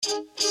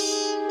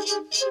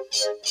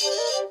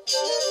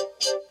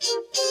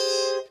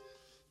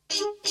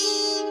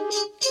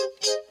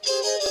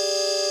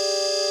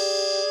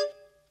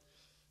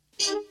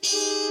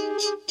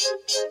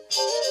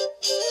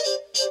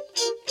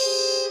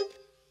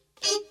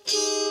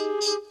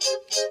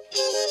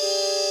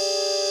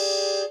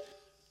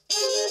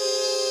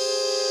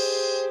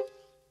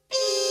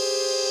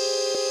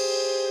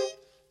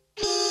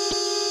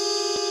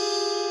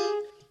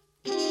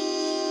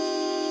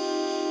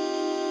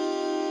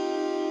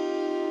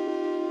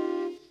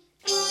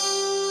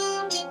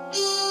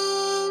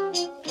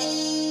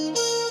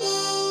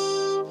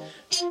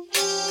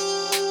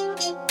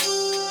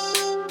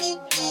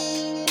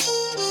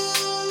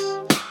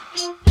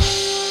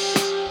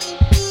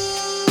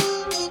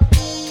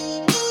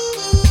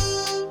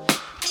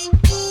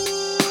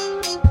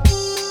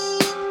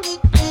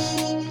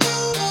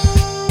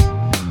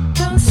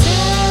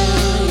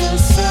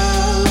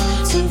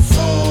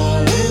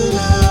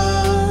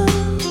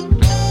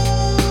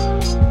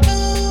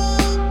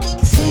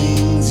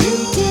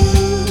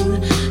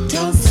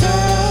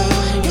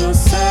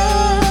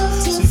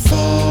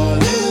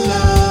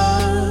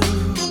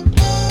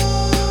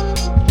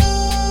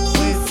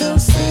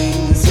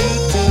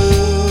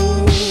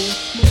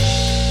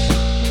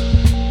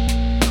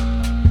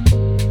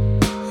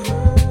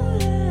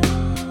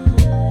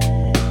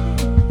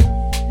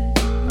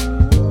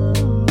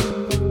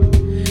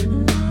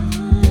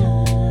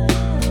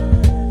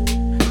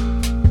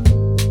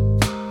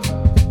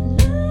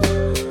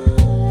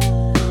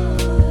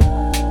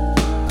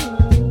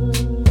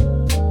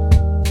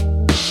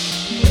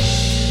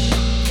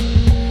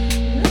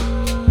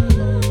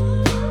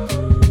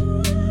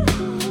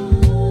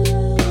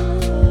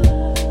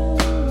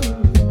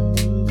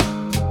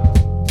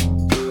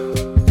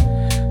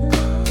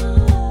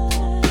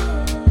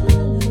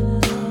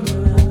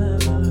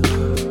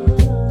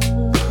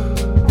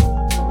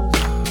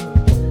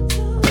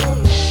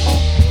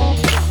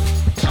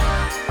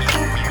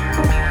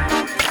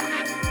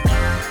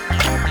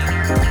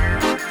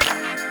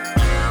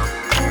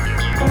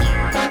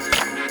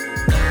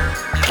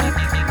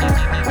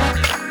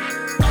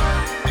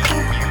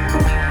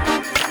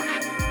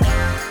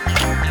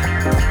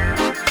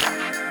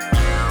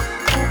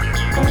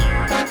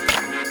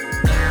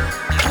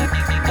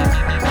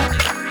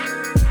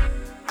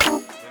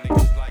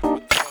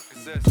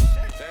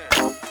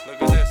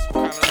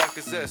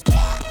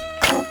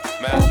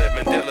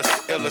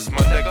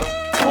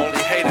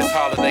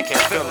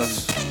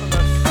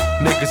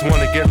Niggas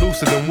wanna get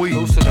looser than we,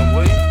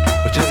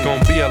 but just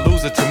gonna be a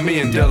loser to me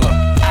and Dilla.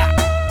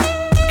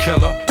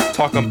 Killer,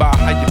 talking about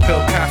how you feel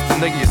past the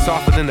nigga, you're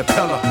softer than a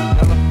pillar.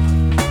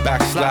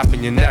 Back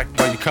slapping your neck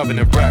while you covered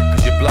in wreck,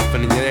 cause you're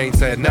bluffing and you ain't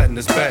said nothing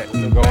that's bad.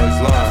 Nigga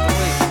always lying.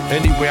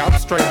 Anyway, I'm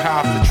straight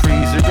high off the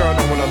trees. Your girl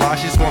don't wanna lie,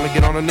 she just wanna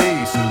get on her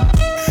knees.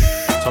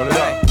 Turn it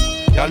up.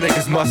 Y'all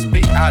niggas must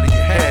be out of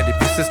your head if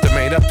your system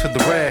ain't up to the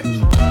red.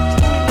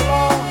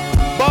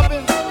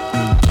 Bumping,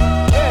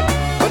 yeah,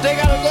 but they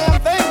got a damn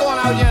thing going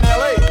out here in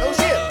LA. No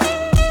shit.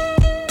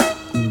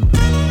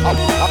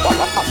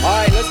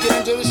 Alright, let's get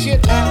into the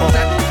shit now.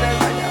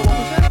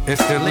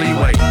 Instant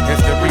leeway,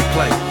 instant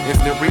replay,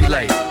 instant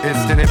relay,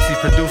 instant MC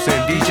producer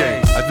and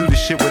DJs. I do this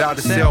shit without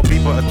a cell,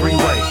 people a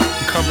three-way.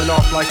 You coming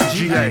off like a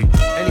GA.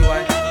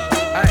 Anyway,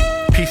 hey.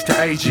 Peace to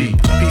AG, peace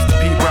to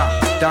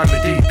P-Rock,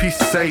 Diamond D, peace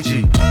to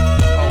Seiji.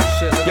 Oh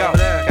shit, look over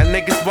there. Y'all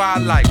niggas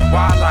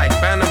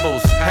wildlife,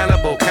 animals,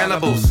 Hannibal,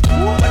 cannibals.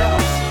 What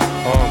else?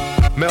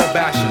 Male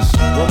bashers,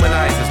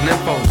 womanizers,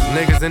 nymphos,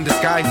 niggas in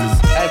disguises.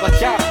 Hey,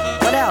 watch out.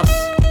 What else?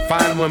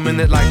 Fine women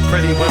that like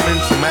pretty women,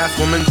 some ass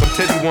women, some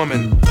titty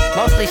women.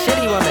 Mostly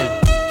shitty women.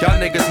 Y'all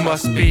niggas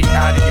must be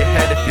out of your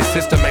head if your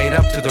system ain't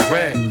up to the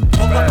red.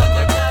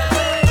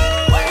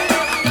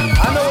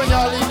 I know when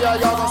y'all leave y'all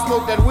gonna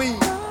smoke that weed.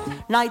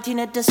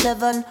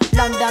 1987,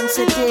 London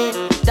City.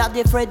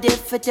 Daddy Freddy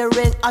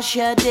featuring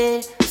Asher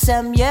Day.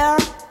 Same year,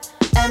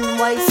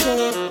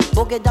 NYC.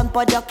 Boogie Down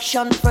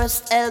Production,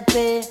 first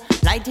LP.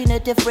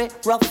 1983,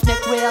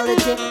 Roughneck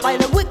Reality. By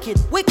the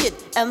wicked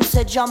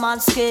MC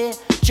Jamanski.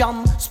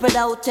 Jump, spread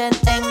out and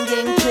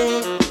hanging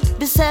tree.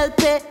 This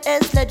LP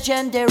is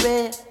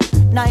legendary.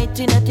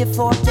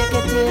 1984, take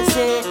it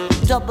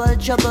easy. Double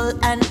trouble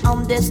and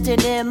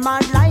Destiny.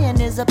 Mad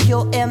Lion is a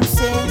pure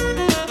MC.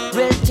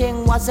 Real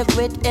Thing was a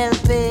great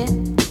LP.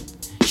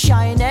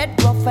 Shine it,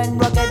 rough and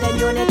rugged and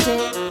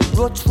unity.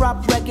 Roots rap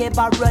reggae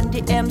by Run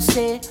the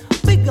MC.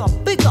 Big up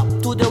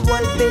to the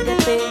world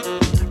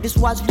BDP. This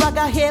was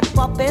ragga hip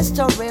hop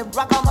history.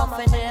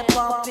 Ragamuffin hip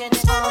hop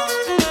it's art.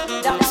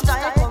 That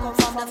style come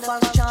from the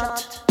first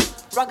chart.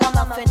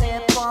 Ragamuffin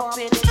hip hop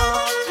it's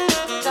art.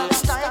 That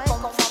style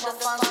come from the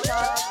first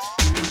chart.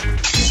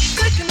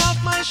 Taking off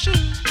my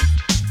shoes.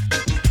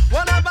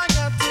 What have I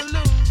got to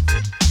lose?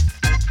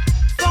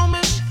 So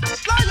me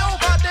fly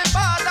over the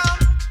border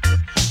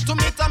to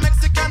meet a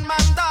Mexican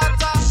man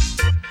daughter.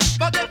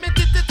 Forget me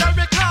digital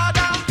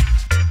recorder,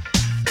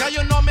 cause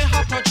you know me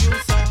a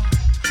producer.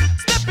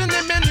 Stepping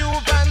in me new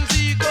Van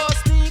Zigo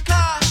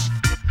sneaker.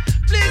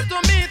 Pleased to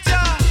meet ya.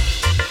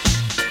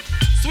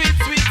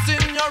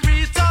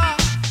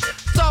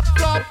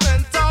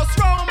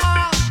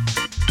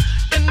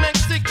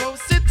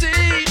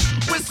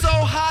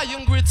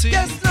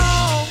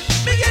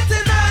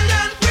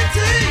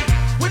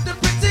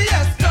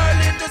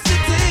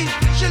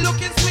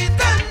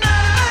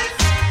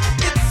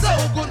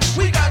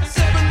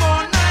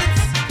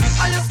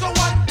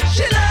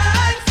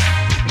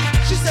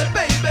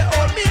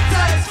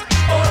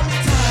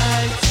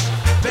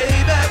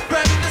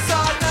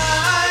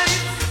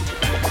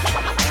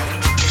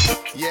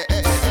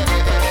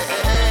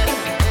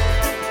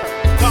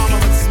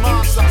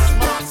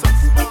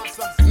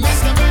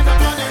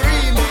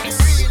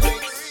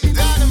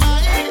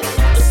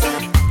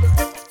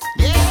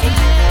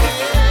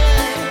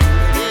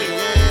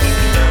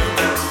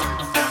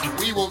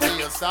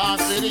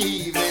 dance for the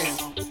evening,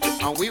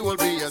 and we will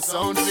be your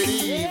sound for the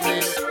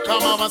evening.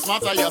 Come over,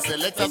 smarter, you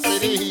select us for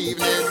the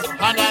evening,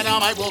 and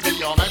Dynamite will be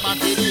your man for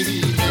the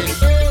evening.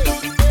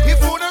 If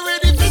you're not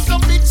ready for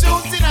some big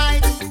show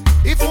tonight,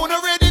 if you're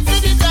not ready for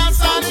the dance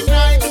all the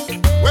night,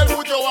 well,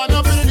 put your hand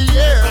up in the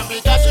air,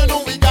 because you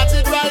know we got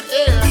it right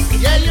here.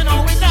 Yeah, you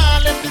know we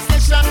not left the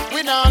station,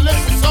 we not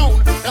left the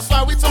zone. That's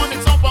why we turn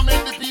it up and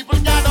make the people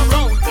gather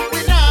round.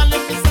 We not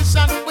left the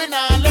station, we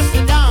not left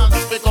the dance.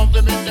 We come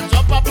to make them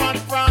jump up on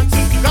France.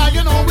 Cause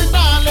you know we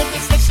not left the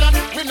station,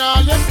 we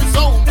not left the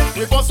zone.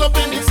 We bust up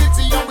in the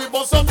city and we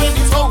bust up in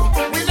the town.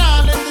 We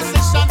not left the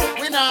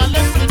station, we not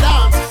left the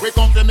dance. We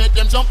come to make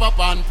them jump up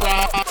on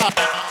France.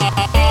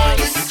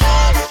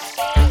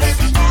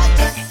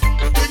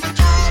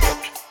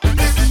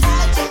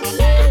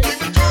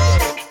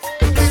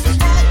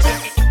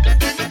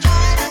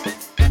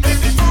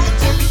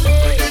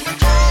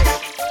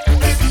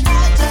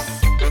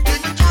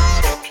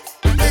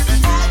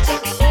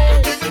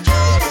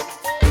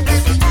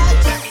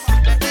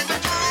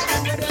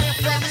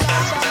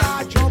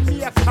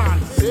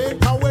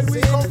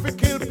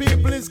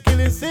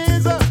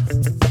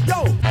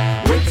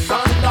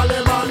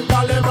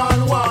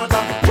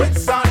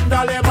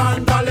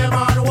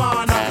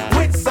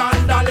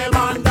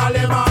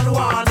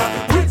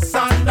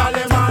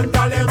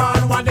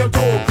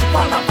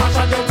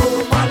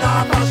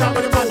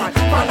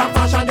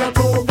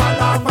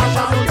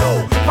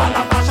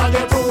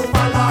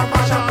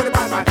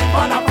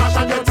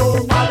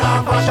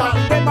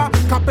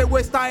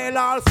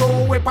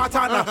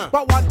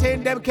 But one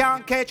thing them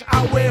can't catch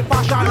away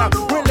fashion.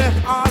 We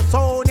left our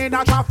soul in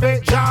a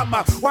traffic jam,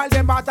 while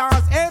them a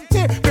dance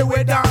empty, we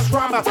will dance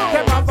from. Them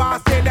a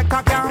vast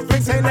selector can't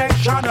fix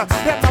selection.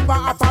 Them a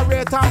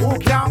operator who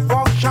can't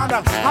function.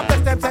 I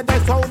bet them send their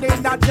sound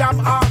in a jam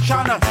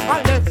action.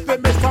 I left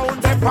with me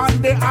sound them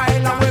on the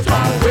island. We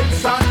found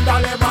with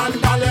Daleman,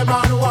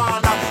 Daleman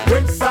one.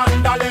 With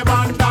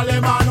Daleman,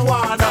 Daleman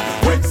one.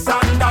 With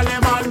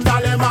Daleman,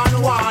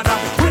 Daleman one.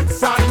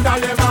 With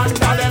Daleman,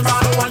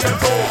 Daleman one.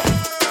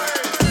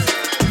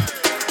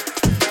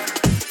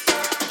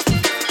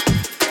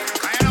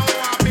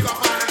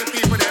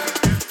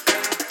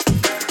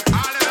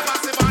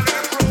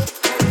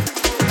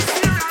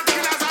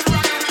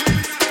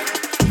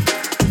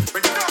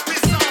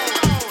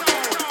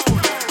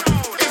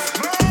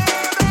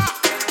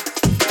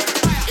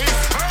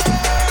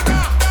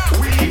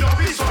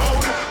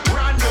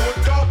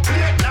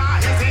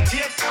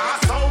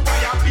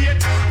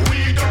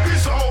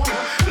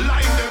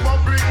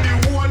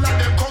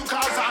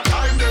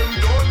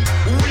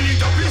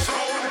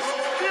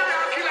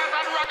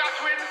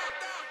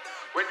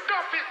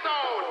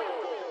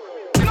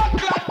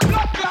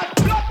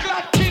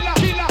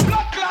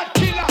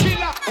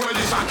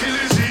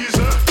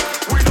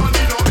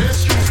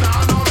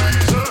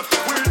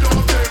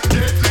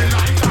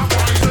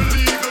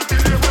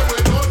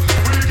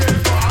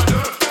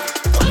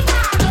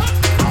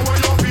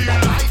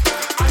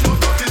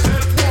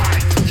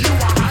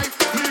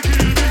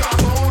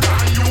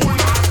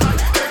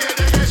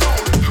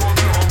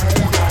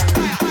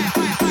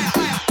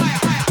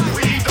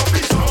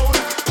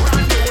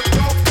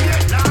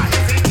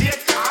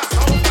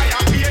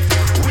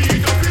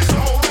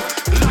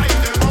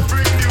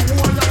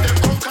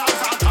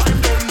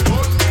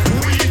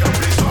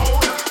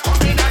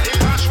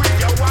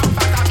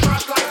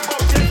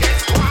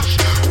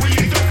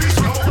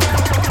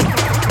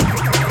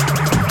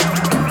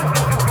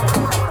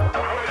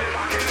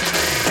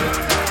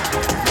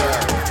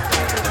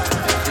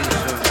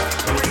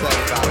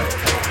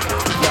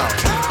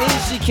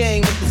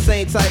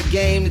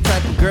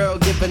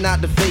 Not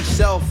the fake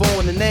cell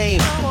phone, the name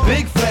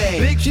Big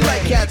Fame. She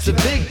like cats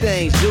with big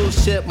things. Jewel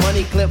ship,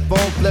 money clip,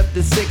 phone flip,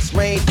 the 6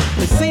 range.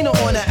 And seen her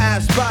on the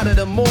ass, spotted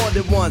her more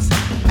than once.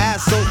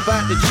 Ass so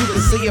fat that you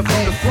can see her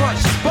from the front.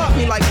 She spot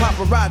me like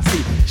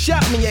paparazzi.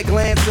 Shot me a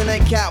glance and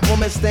that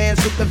Catwoman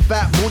stands with the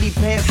fat booty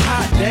pants.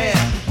 Hot damn.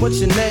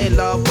 What's your name,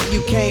 love? Where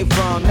you came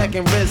from? Neck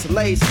and wrist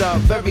laced up,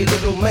 very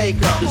little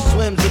makeup. The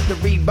swims with the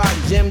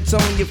Reebok gym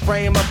tone, your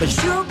frame up a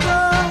sugar.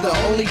 The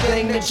only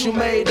thing that you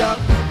made up.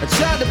 I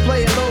tried to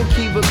play it low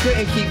key, but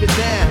couldn't keep it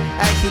down.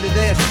 Asked her to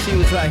dance, and she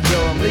was like, yo,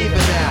 I'm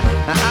leaving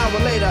now. An hour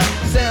later,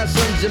 sounds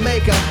from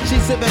Jamaica. She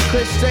sipping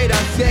Chris straight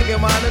up,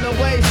 skanking mine in the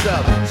waist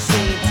up.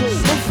 Scene 2.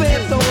 No fan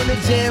throwing the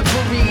jam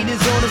for Reed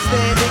is on the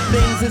stand. Big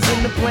things is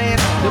in the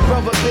plan. The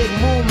brother big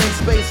movement,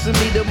 space for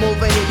me to move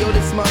in here. Yo,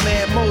 this my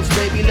man Most,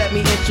 baby, let me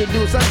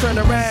introduce. I turn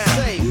around.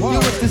 Say, you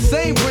was the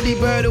same pretty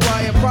bird who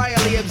I had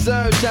priorly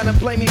observed, trying to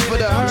play me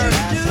for the herd.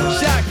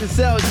 Shocked to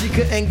sell, she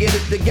couldn't get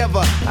it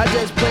together. I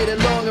just played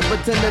along and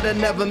pretended I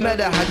never met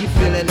her. How you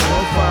feeling?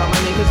 Oh, fine, my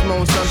name is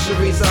Most. I'm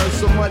Sharice. I heard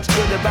so much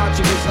good about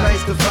you. It's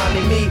nice to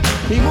finally meet.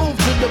 He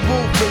moved to the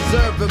booth,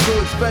 preserve a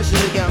good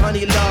expression. Again,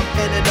 honey love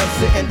ended up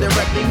sitting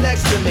directly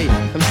next to me.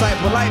 I'm type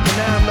polite, but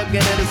now I'm looking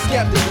at it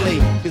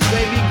skeptically. Cause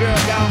baby girl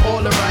got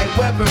all the right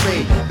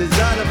weaponry.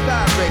 Designer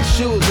fabric,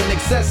 shoes and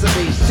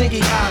accessories.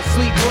 Chinky eyes,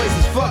 sweet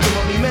voices, fucking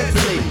on me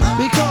mentally.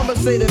 We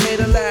conversated, made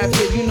her laugh,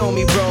 yeah, you know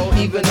me, bro.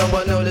 Even though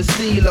I know the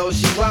CeeLo,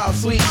 she wild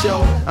sweet,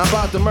 yo. I'm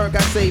about to murk, I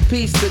say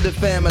peace to the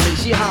family.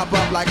 She hop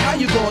up like, how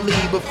you gonna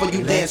leave before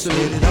you dance with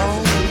me?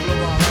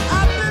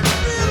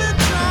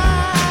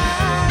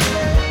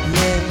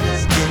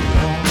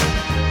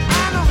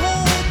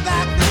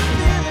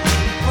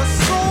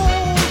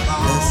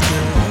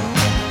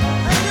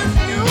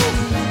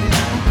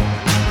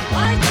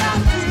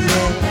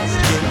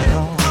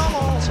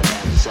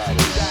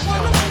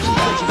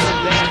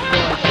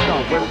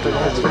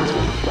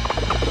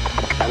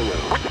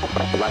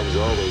 Life is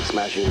always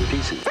smashing in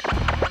pieces.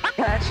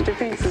 Smash to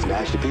pieces.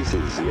 Smash to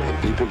pieces.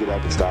 Yeah, you pick it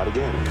up and start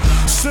again.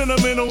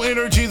 Sentimental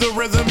energy, the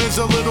rhythm is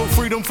a little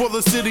freedom for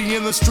the city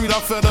in the street. I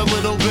fed a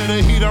little bit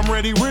of heat, I'm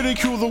ready.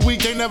 Ridicule the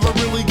weak, they never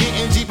really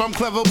getting deep. I'm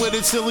clever with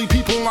it, silly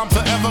people, I'm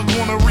forever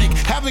gonna wreak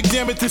havoc,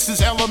 damn it, this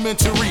is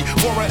elementary.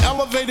 For an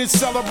elevated,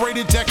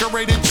 celebrated,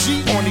 decorated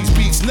cheat on these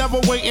beats. Never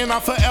waiting, I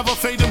forever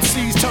fade them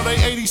C's till they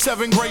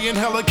 87 gray and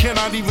hella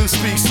cannot even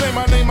speak. Say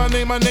my name,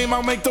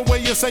 I'll make the way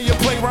you say you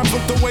play rhymes.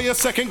 Look the way a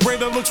second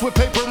grader looks with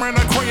paper and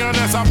a crayon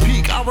as I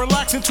peek. I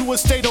relax into a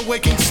state of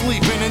waking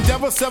sleep and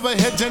endeavor sever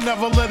heads and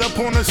never let up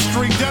on the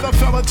street. That a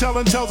fella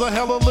telling tells a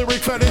hella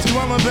lyric fetish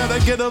dwelling. Better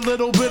get a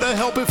little bit of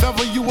help if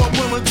ever you are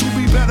willing to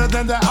be better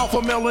than the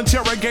alpha male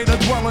interrogator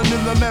dwelling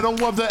in the meadow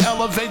of the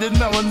elevated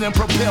melanin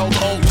propelled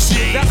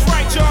OG. That's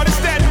right, y'all, it's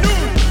that new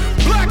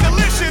Black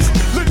Alicious,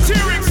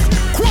 Lyrics,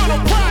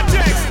 Quantum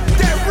Projects,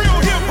 that real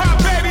hip hop,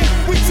 baby.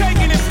 We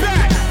taking it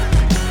back.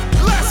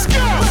 Let's go.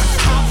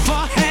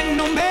 Alpha and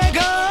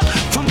Omega,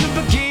 from the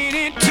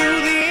beginning to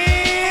the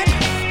end.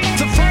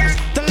 The first,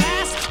 the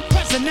last,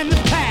 present and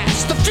the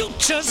past. The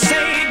future,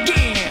 say it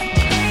again.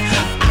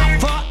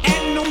 Alpha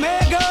and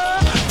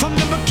Omega, from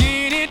the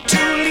beginning to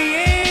the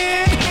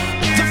end.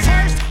 The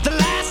first, the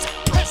last,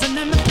 present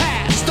and the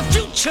past. The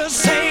future,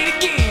 say it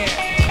again.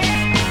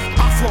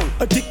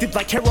 Addicted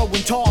like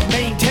heroin, tall,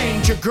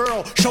 maintained your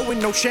girl, showing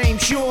no shame,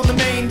 she on the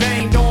main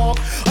vein, dog.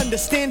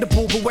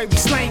 Understandable the way we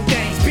slang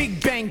things.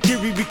 Big Bang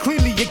Theory, we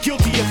clearly are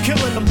guilty of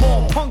killing them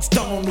all. Punks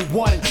done on the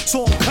one,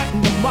 so I'm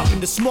cutting them up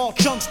into small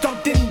chunks,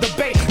 dumped in the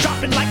bay,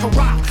 dropping like a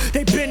rock.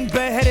 They been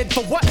beheaded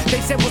for what they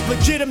said was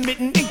legitimate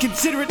and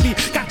inconsiderately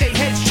got their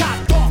heads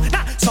chopped off.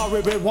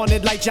 Sorry, we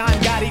wanted like John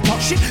Gotti. Talk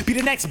shit, be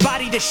the next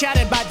body that's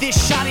shattered by this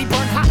shotty.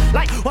 Burn hot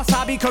like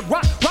wasabi could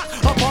rock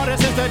apart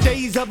us since the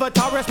days of a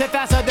Taurus. They're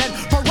faster than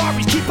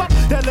Ferraris. Keep up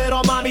their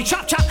little mommy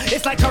chop.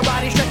 It's like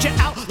karate, stretch it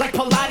out like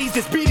Pilates.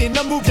 It's beating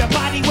to move your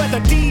body. Whether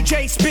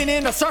DJ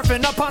spinning or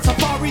surfing up on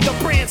safari, the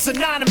brand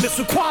synonymous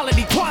with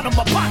quality. Quantum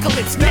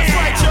apocalypse. That's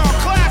right,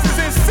 y'all. Class is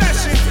in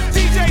session.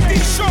 DJ D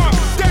Sharp,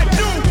 that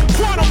new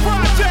Quantum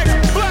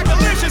Project, Black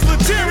Alicious,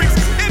 Lyrics.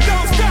 It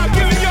don't stop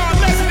giving y'all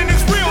a lesson in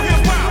this real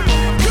hip hop.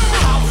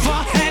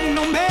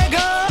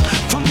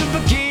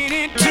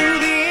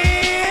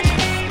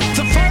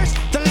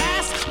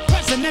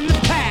 In the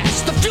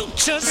past, the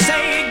future,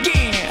 say it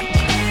again.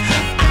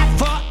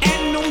 Alpha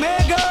and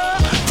Omega,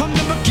 from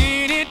the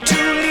beginning to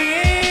the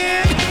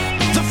end.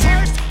 The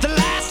first, the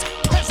last,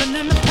 present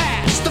and the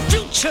past. The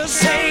future,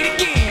 say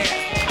it again.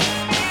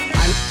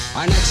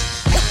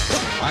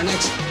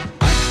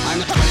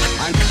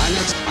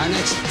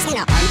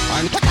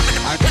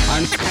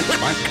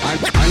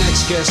 Our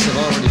next guests have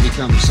already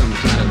become some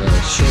kind of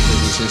a show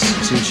business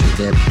institution.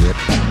 They're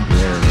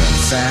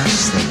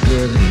fast, they're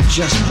good, and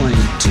just plain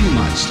too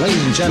much.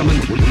 Ladies and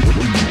gentlemen.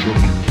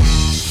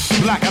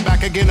 Black, I'm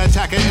back again,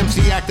 attacker,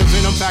 MC active,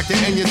 venom factor,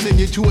 and you send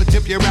you to a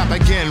tip, you rap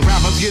again.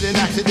 Rappers get in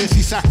accidents,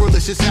 see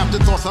sacrilegious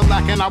afterthoughts are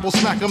lacking. I will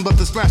smack them,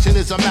 but the smashing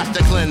is a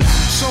master cleanse.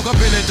 Soak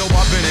up in it, dope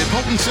up in it,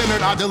 potent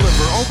centered, I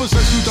deliver. Open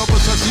such, you dope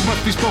such, you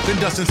must be spoken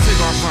dust and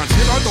cigar fronts.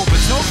 Hit our dope,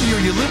 it's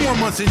healthier, you live more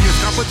months in years.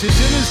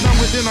 Competition is none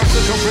within our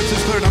circumference,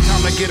 it's cleared, I'm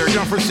time to get her.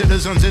 Done for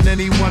citizens and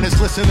anyone is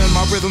listening.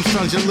 My rhythm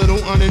sons, your little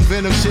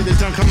uninventive shit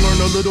is done. Come learn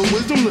a little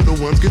wisdom, little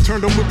ones. Get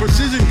turned up with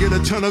precision, get a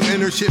ton of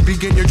inner shit.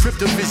 Begin your trip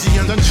to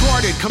vision,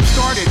 uncharted, come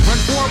started, run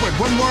forward,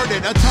 one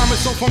worded. A time is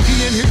so funky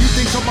in here, you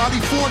think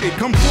somebody fought it.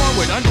 Come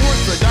forward,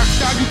 unorthodox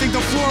style, you think the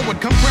floor would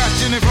come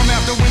crashing in from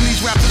after when these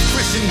raps is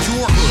christened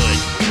your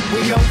hood.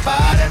 We on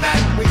fire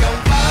tonight, we on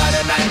fire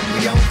tonight,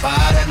 we on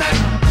fire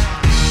tonight.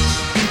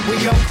 We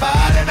on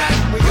fire tonight,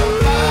 we on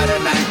fire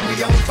tonight,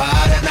 we on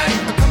fire tonight.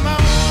 Come on.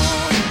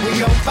 We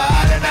on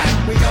fire tonight,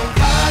 we on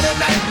fire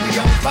tonight, we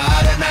on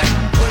fire tonight.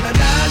 Put a 9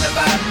 to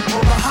 5,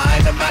 or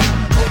behind the mic,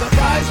 or the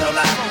prize no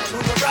lie, to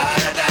the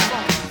ride or die.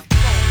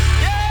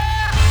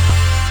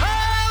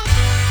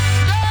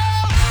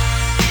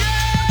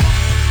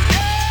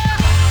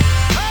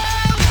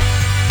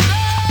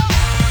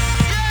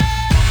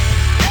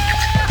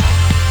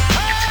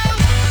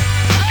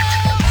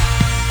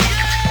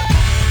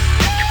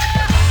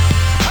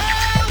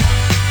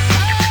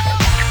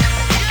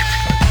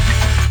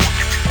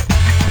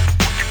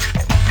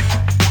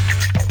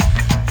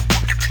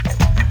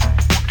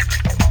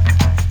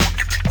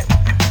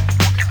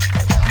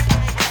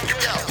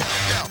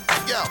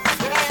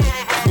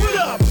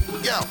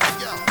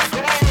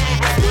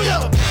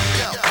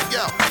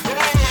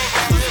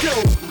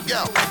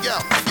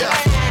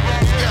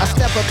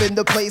 in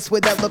the place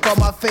with that look on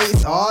my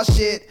face. Aw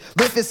shit,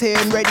 Liff is here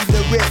and ready to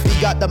rip. He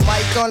got the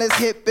mic on his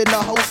hip and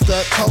the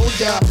holster. Told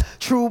ya,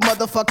 true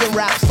motherfucking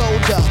rap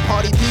soldier.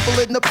 Party people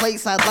in the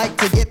place, I'd like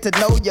to get to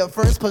know ya.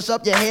 First push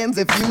up your hands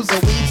if you's a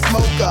weed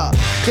smoker.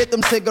 Get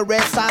them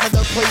cigarettes out of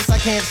the place. I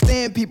can't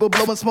stand people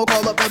blowing smoke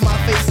all up in my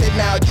face. And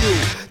now you,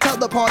 tell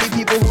the party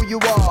people who you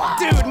are.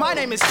 Dude, my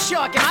name is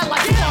Chuck and I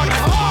like to party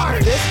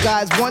hard. This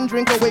guy's one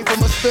drink away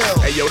from a spill.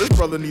 Hey yo, this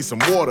brother needs some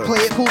water. Play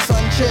it cool,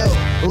 son,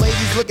 chill.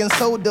 Ladies looking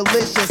so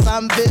delicious.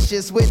 I'm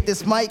vicious with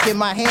this mic in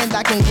my hand.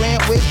 I can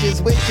grant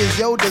wishes, which is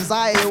your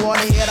desire. You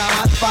wanna hear the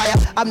hot fire?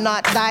 I'm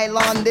not dial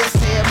on this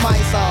here my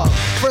song.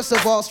 First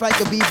of all, strike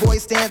a b-boy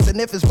stance, and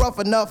if it's rough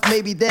enough,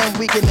 maybe then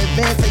we can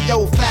advance. And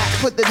yo, fact,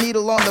 put the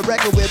needle on the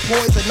record with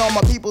poison. All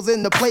my people's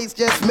in the place,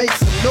 just make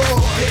some noise.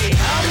 Hey,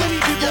 how many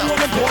people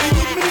wanna party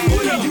with me?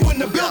 You in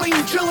the building,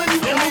 you chillin', you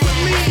in with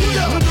me.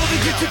 I know to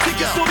get your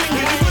tickets, so then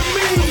get it with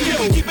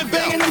me. Keep it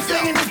bangin', I'm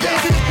singing the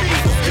dance to the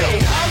beat. Hey,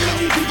 how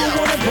many people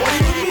wanna party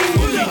with me?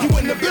 You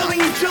in the building,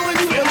 you chillin',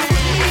 you in with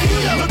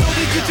me. I know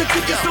to get your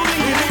tickets, so then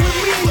get it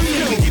with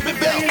me. Keep it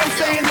bangin', I'm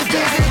singing the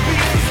dance to the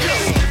beat.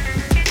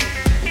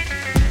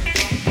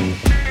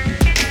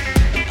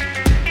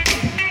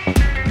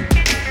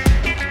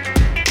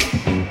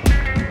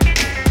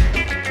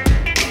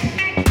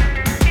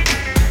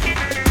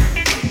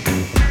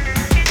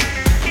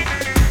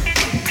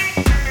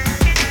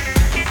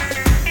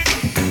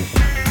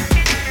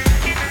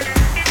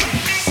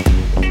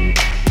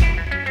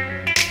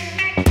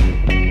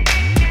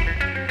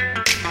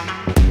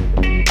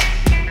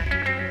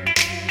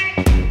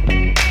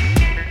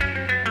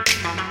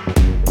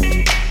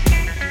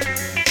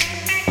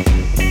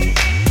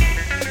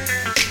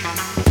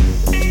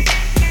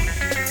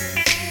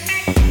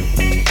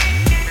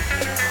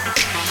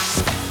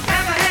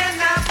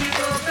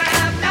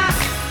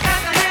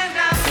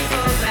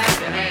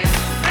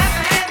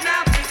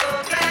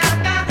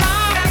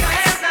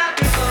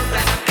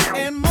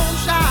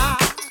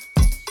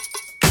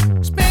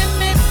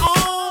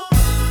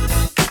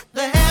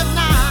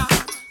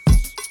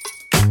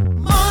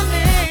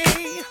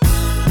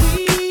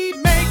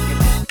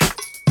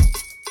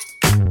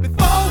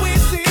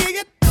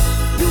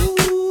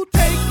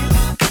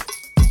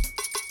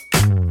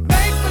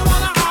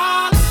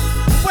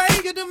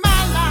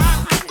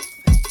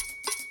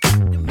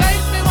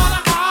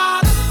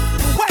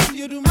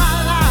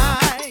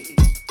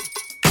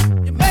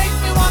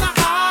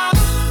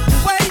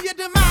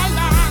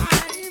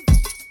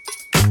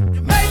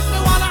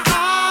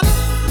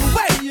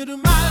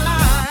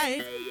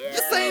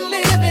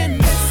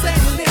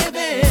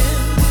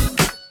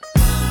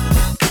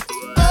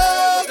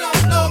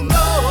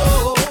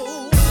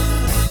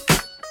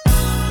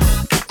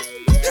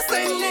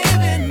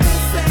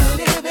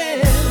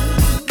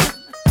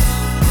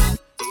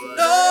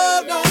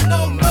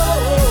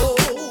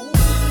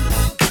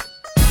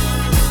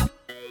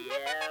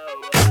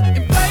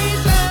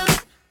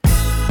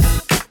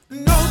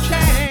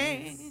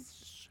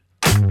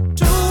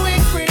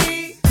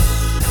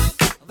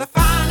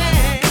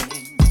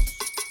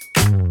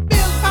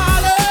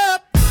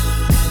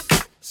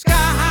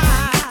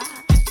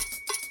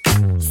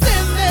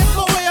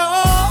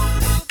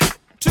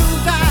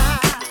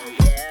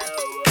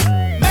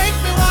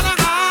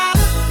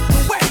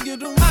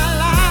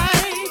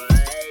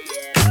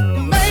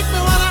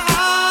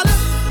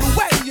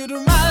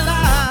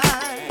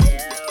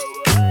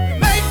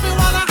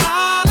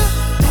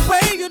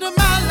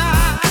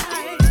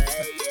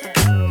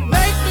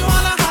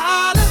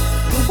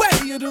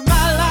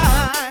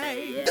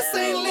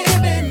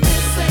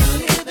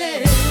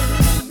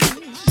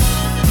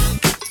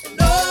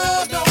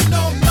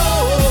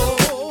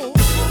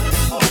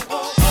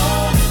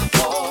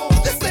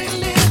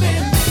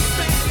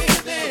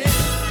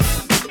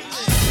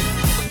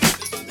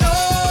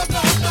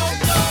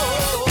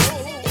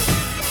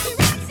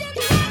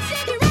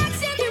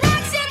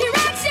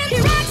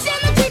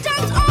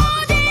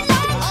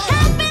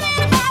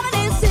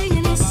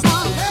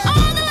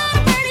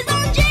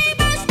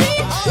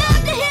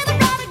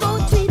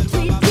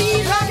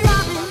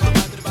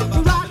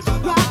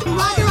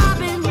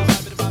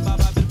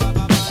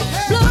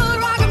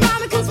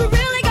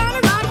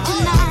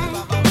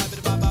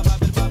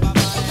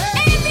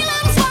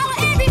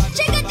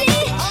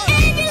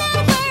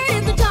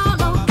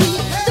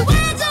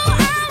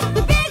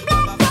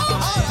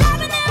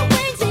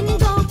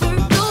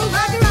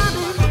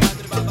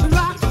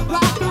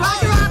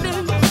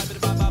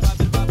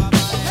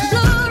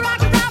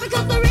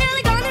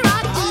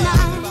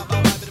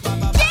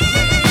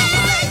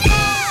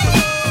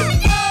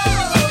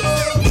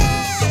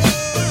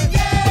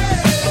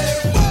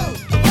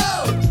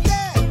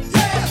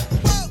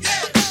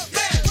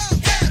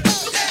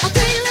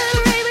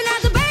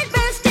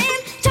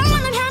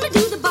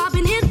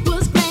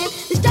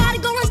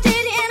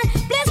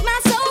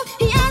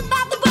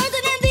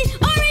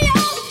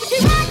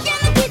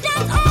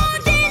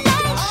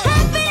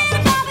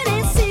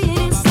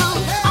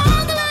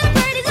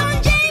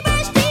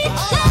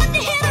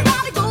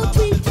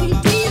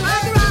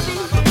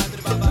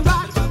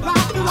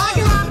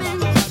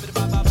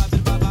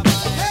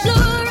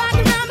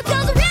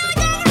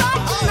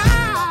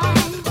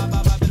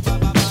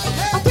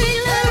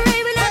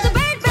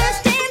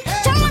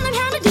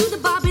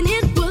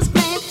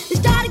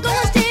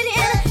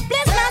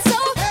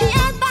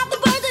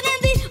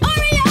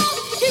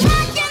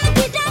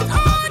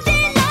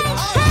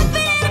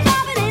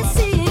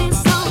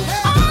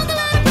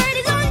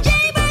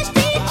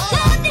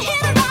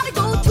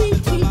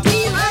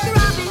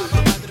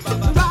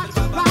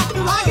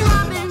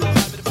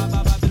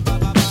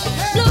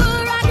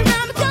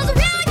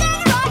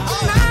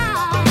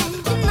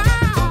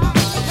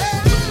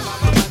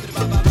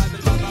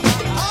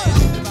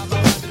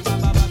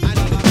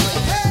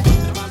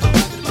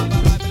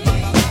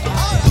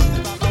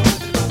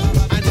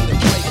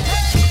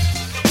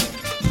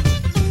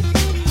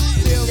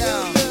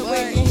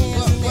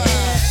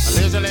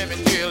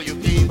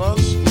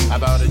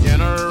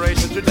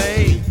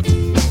 yesterday,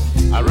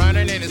 are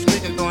running in the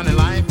street and throwing their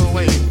life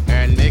away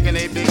and making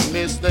a big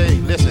mistake.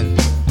 Listen,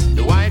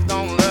 the wife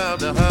don't love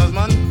the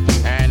husband,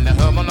 and the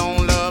husband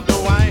don't love the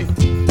wife.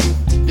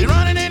 You're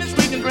running in the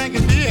street and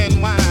drinking beer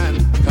and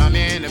wine, come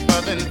in and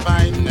fuss and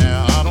fight.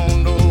 Now I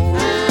don't know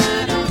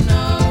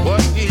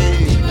what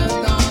he's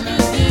gonna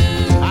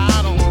do.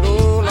 I don't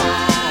know, Lord.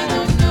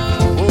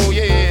 Oh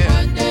yeah,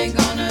 what they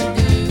gonna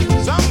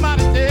do?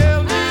 Somebody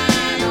tell me.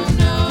 I don't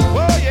know.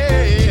 Oh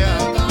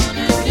yeah, what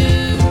gonna do?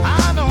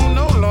 I don't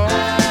know, Lord.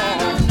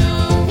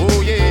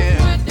 Oh yeah,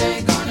 what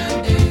they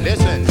gonna do?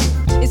 Listen.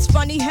 It's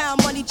funny how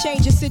money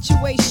changes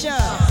situation.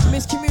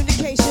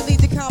 Miscommunication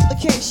leads to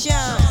complication.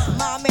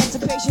 My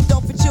emancipation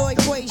don't fit your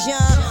equation.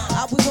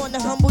 I was on the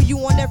humble, you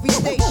on every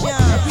station.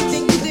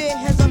 Everything you did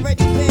has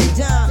already been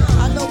done.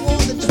 I know all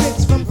the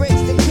tricks from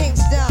bricks to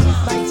Kingston.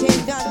 My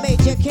team done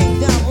Major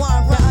Kingdom.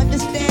 One run,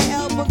 understand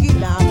El Boogie,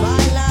 not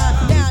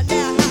violent. Now,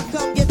 how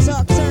come your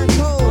talk turn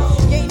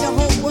cold? Gain the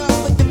whole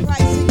world with the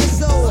price of your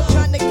soul.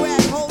 Trying to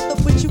grab hold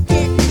of what you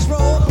can't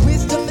control.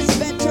 Wisdom is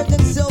better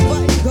than silver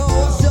and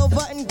gold.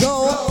 Silver and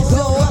gold.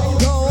 Silver and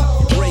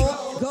gold. Break.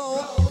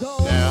 Gold.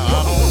 Now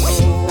I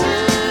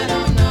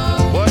don't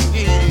know what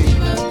he's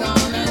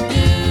gonna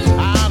do.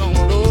 I don't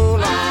know,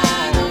 Lord.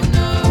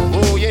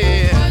 Oh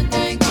yeah, what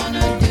they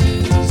gonna do?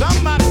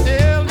 Somebody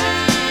tell me.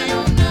 I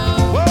don't know.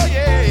 Oh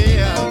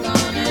yeah, what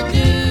gonna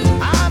do?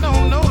 I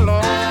don't know,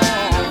 Lord.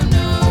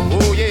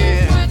 Oh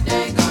yeah, what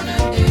they gonna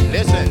do?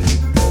 Listen,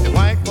 the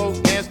white folks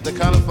against the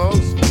color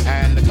folks,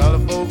 and the color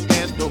folks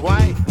against the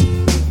white.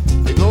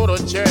 They go to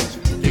church,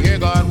 you hear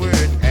God's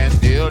word, and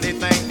still they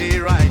think they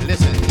right.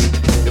 Listen,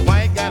 the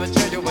white got a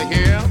church over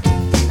here,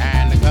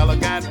 and the color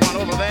got one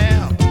over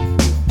there.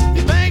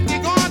 You think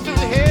you're going to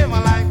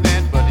heaven like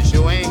that, but the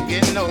show ain't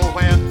getting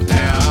nowhere.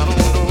 Now I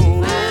don't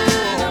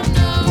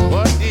know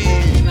what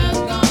he's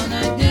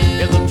gonna do.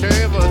 It's a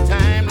terrible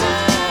time,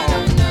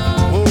 Lord.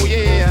 Oh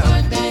yeah,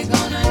 what they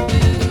gonna do?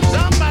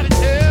 Somebody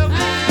tell me.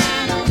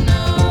 I don't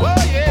know.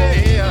 Oh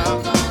yeah,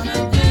 what gonna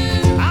do?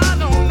 I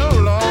don't know,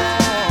 Lord.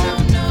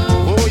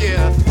 Oh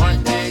yeah, what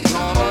they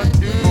gonna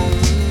do?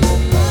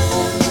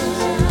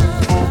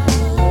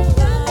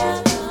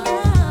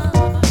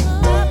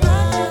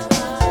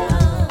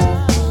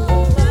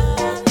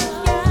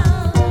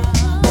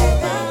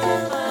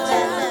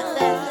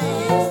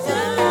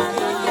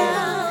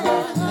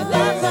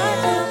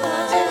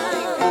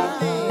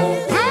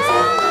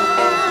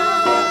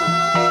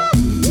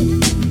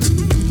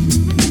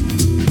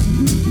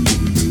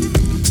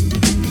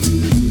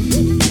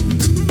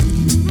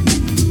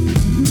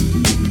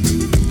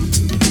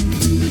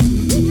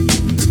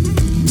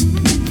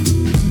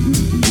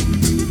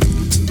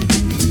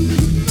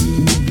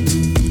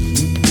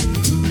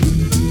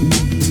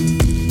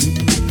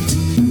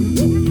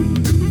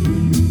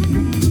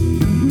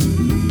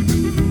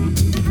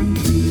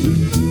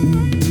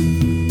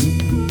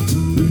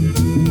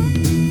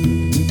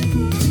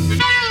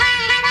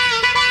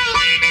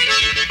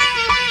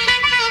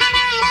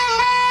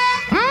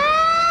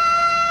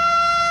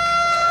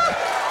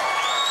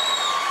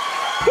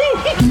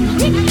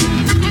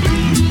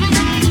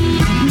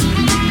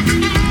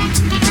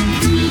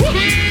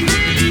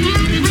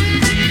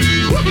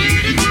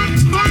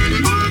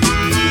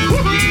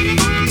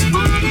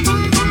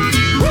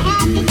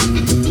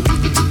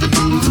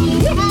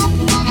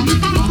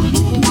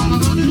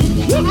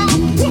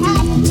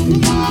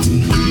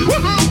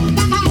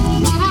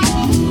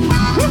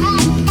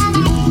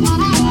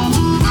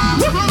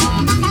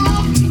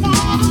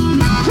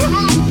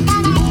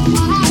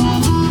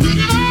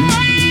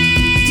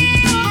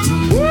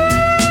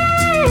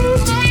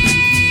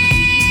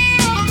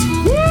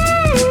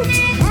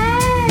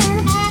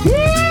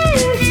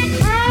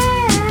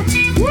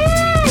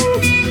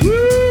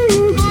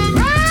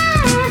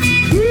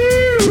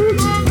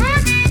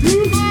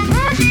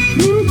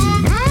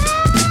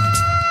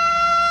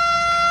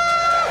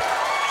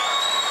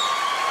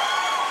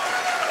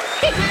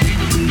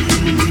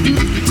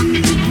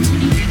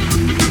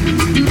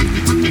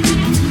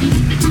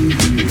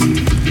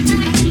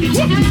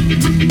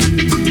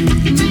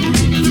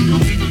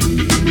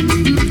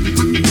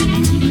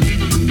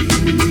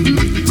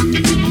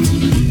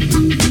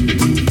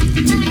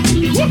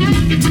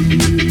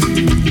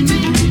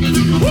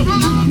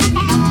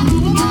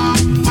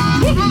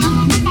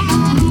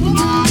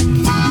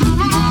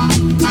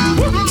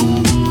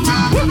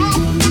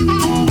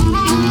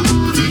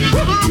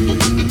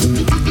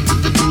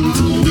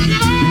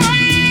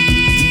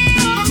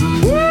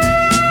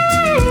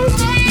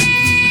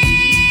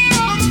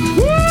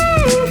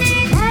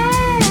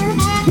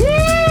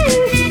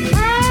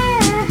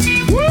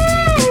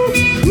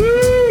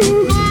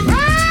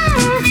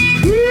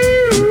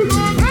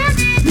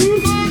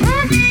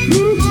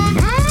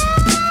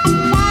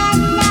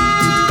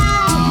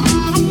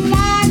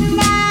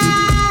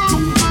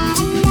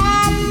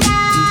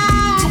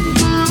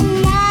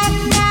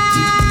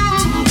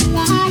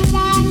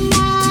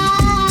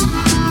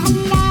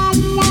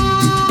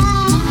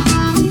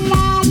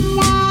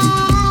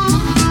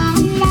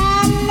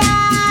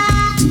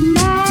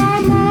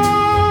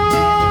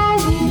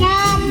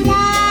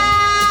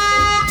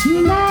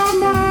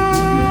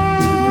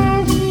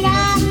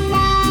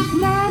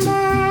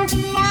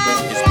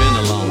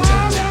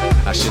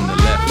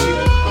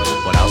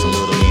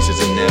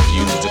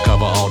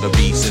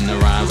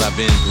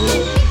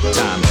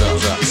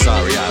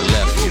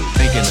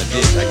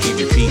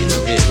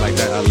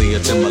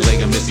 Aaliyah,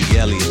 Timberlake, and Missy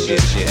Elliott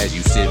shit. As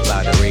you sit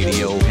by the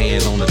radio,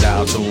 hands on the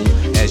dial tune.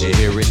 As you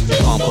hear it,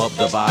 pump up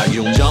the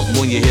volume. Jump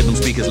when you hear them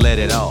speakers, let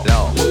it off.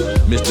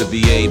 Mr.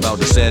 VA about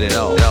to set it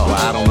off. Well,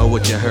 I don't know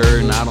what you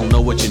heard and I don't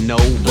know what you know,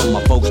 but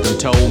my folks done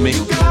told me.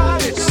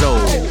 So,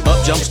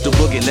 up jumps the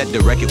boogie, let the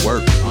record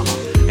work.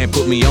 And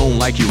put me on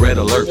like you Red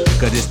Alert.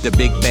 Cause it's the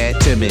big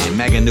bad Timmy,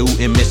 Maganu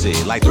and Missy.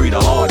 Like 3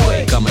 the hard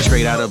way, coming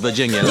straight out of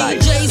Virginia like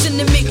DJs in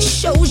the mix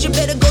shows, you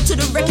better go to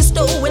the record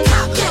store and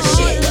hop that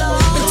shit.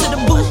 Into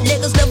the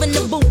bootleggers, loving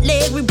the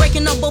bootleg. We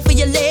breaking up both of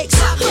your legs.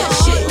 Hop that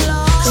shit.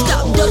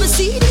 Stop double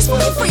CDs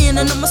for your friend,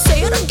 and I'ma say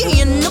it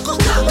again, nigga.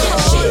 Hop that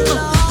shit.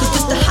 Cause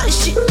this the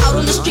hottest shit out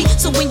on the street.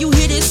 So when you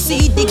hear this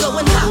CD, go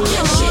and hop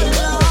that shit.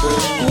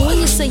 When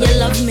you say you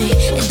love me,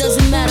 it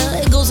doesn't matter.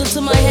 It goes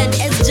into my head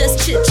as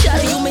just chit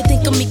chat. You may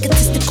think of me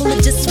statistical or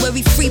just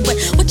very free, but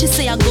what you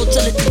say, I go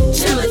tell it to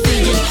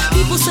Timothy. And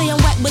people say I'm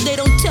whack, but they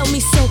don't tell me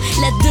so.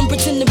 Let them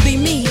pretend to be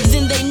me,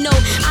 then they know.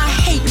 I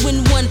hate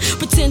when one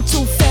pretend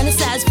to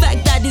fantasize.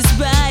 Fact I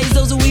despise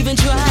those who even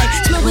try.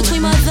 Smell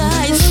between my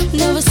thighs,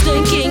 never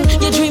stinking.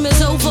 Your dream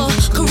is over,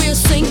 career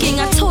sinking.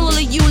 I told all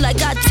of you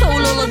like I told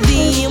all of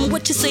them.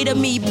 What you say to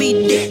me, be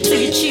dead to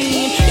your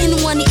chin.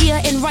 In one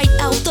ear and right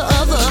out the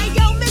other. Hey,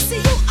 yo, Missy,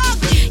 you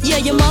ugly. Yeah,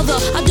 your mother.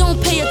 I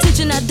don't pay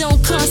attention, I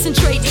don't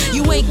concentrate.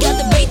 You ain't got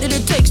the bait that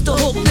it takes to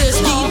hook this.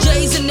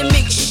 DJs in the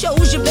mix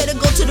shows, you better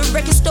go to the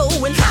record store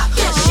and hop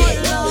that shit.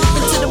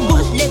 Into the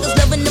bootleggers,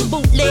 loving the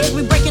bootleg.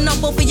 We breaking up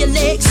both of your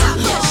legs. Hop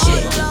that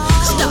shit.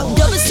 Stop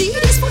double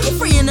CDs for your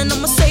friend, and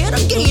I'ma say it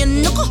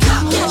again, nigga.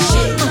 Hop that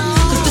shit.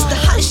 Cause this the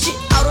hottest shit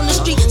out on the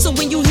street. So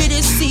when you hear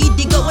this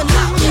CD, go and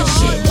hop that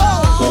shit.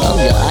 I'm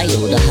the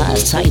idol, the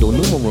highest title,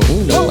 numero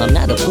uno. I'm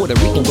not a Puerto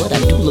Rican, but I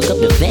do look up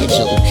the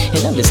Vangelo.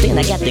 And understand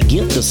I got the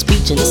gift of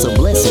speech, and it's a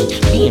blessing.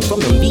 Being from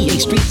the VA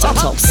streets, I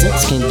talk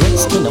sense,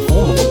 condensed in the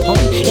form of a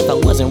poem. If I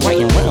wasn't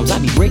writing rhymes,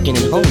 I'd be breaking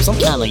in homes. I'm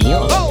kinda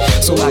young,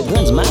 so I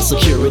guns my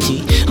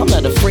security. I'm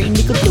not afraid,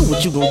 nigga, do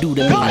what you gon' do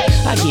to me.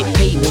 I get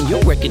paid when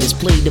your record is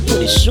played, to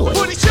put it short.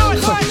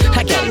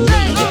 I got it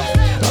made.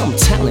 I'm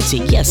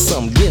talented, yes,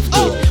 I'm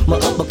gifted. My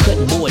uppercut,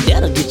 boy,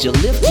 that'll get you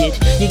lifted.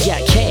 You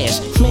got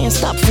cash, man,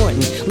 stop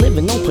frontin'.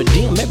 Living on per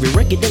diem, every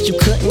record that you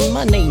cuttin'.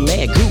 My name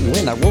Mad Goo,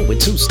 and I roll with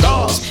 2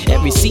 stars.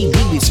 Every CD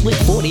we split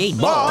 48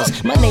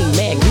 bars. My name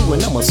Mad Goo,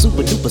 and I'm a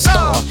super duper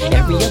star.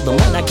 Every other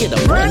month I get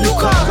a brand new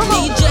car.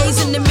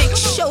 DJs in the mix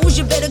shows,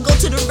 you better go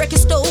to the record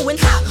store and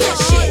hop that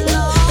shit.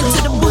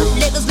 Into the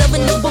bootleggers,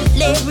 loving the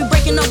bootleg. We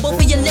breaking up both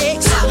of your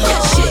legs. Hop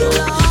that shit.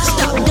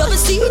 Stop double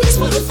CDs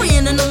for your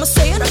friend, and I'ma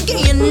say it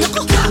again,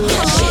 nigga. Hop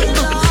that shit.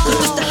 Cause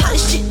this the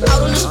hottest shit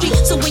out on the street.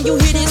 So when you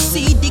hear this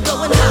CD,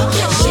 go and hop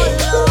that shit.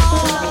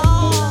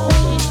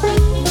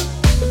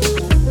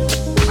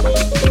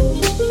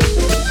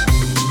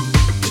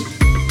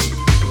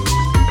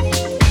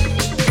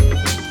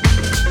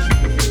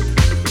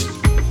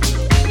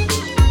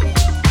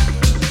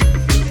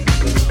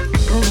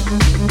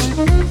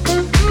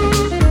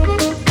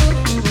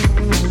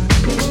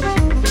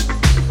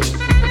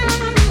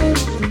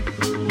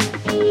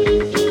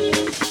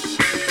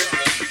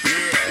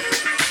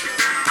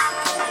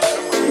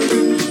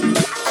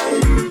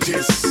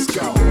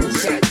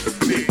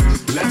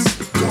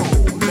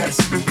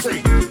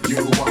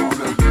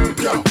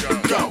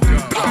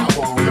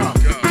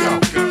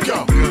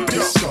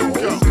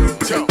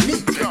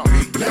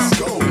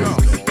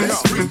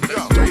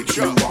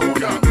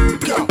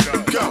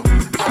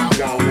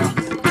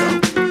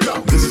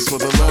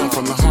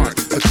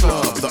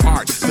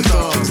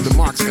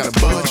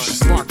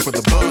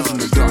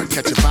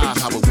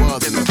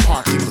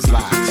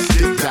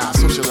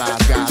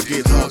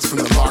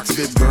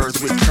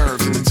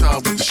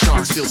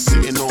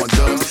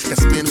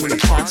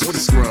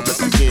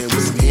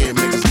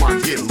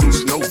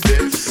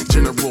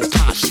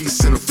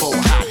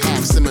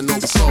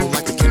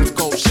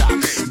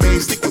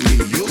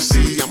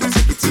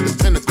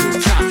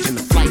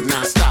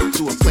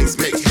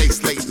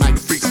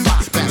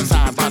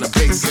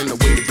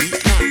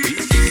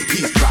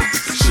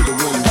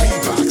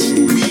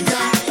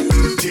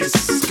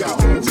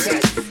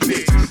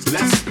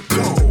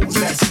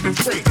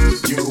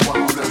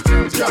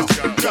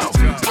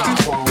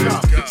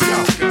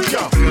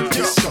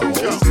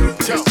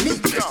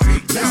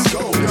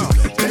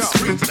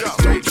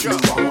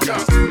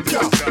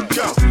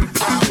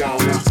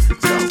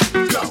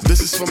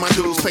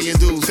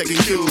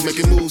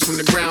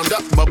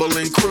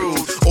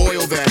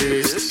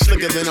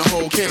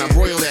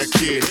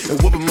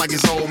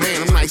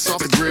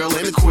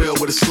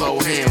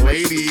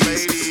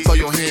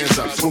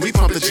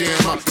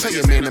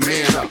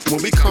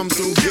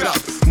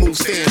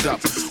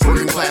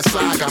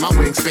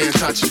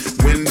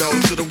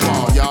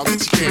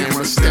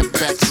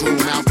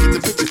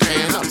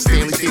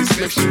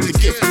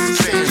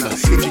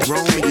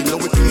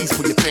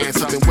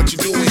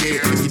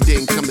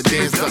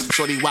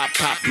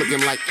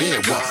 Looking like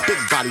what? Big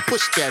body,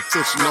 push that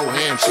tush, no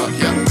hand truck,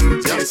 yeah.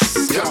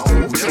 Let's go,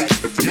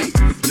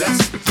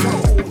 let's go,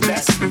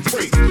 let's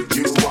freak.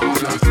 You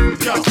wanna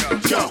go,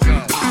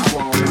 I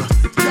wanna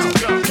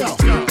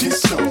go,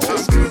 just so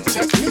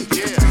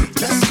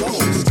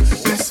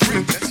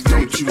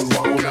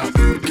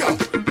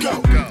wanna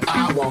go,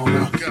 I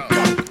wanna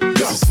go.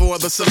 This is for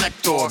the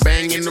selector,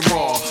 bang in the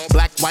raw.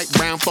 Black, white,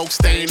 brown folks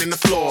staying in the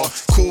floor.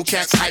 Cool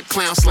cats, hype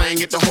clown,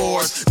 slang at the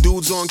whores.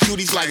 Dudes on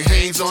cuties like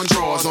Hanes on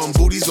drawers. On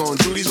booties, on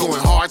duties,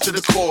 going hard to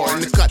the core.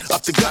 In the cut,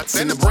 up the guts,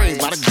 and the brain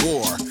by the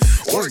gore.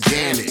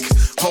 Organic,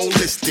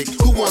 holistic,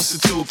 who wants a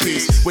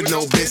two-piece with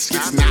no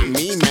biscuits? Not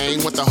me,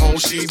 man, want the whole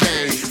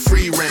shebang.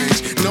 Free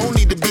range, no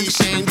need to be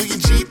ashamed, do your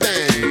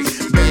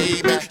G-thing.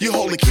 Baby, you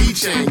hold a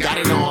keychain, got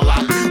it all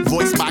out.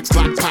 Voice box,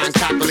 block, pine,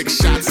 cop, lick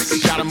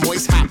shots. Got a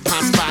moist, hot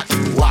pine spot.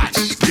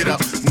 Watch, get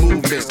up,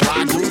 movement,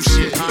 fly groove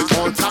shit.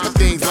 On top of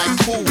things like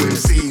Cool Whip,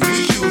 see, we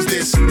use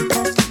this.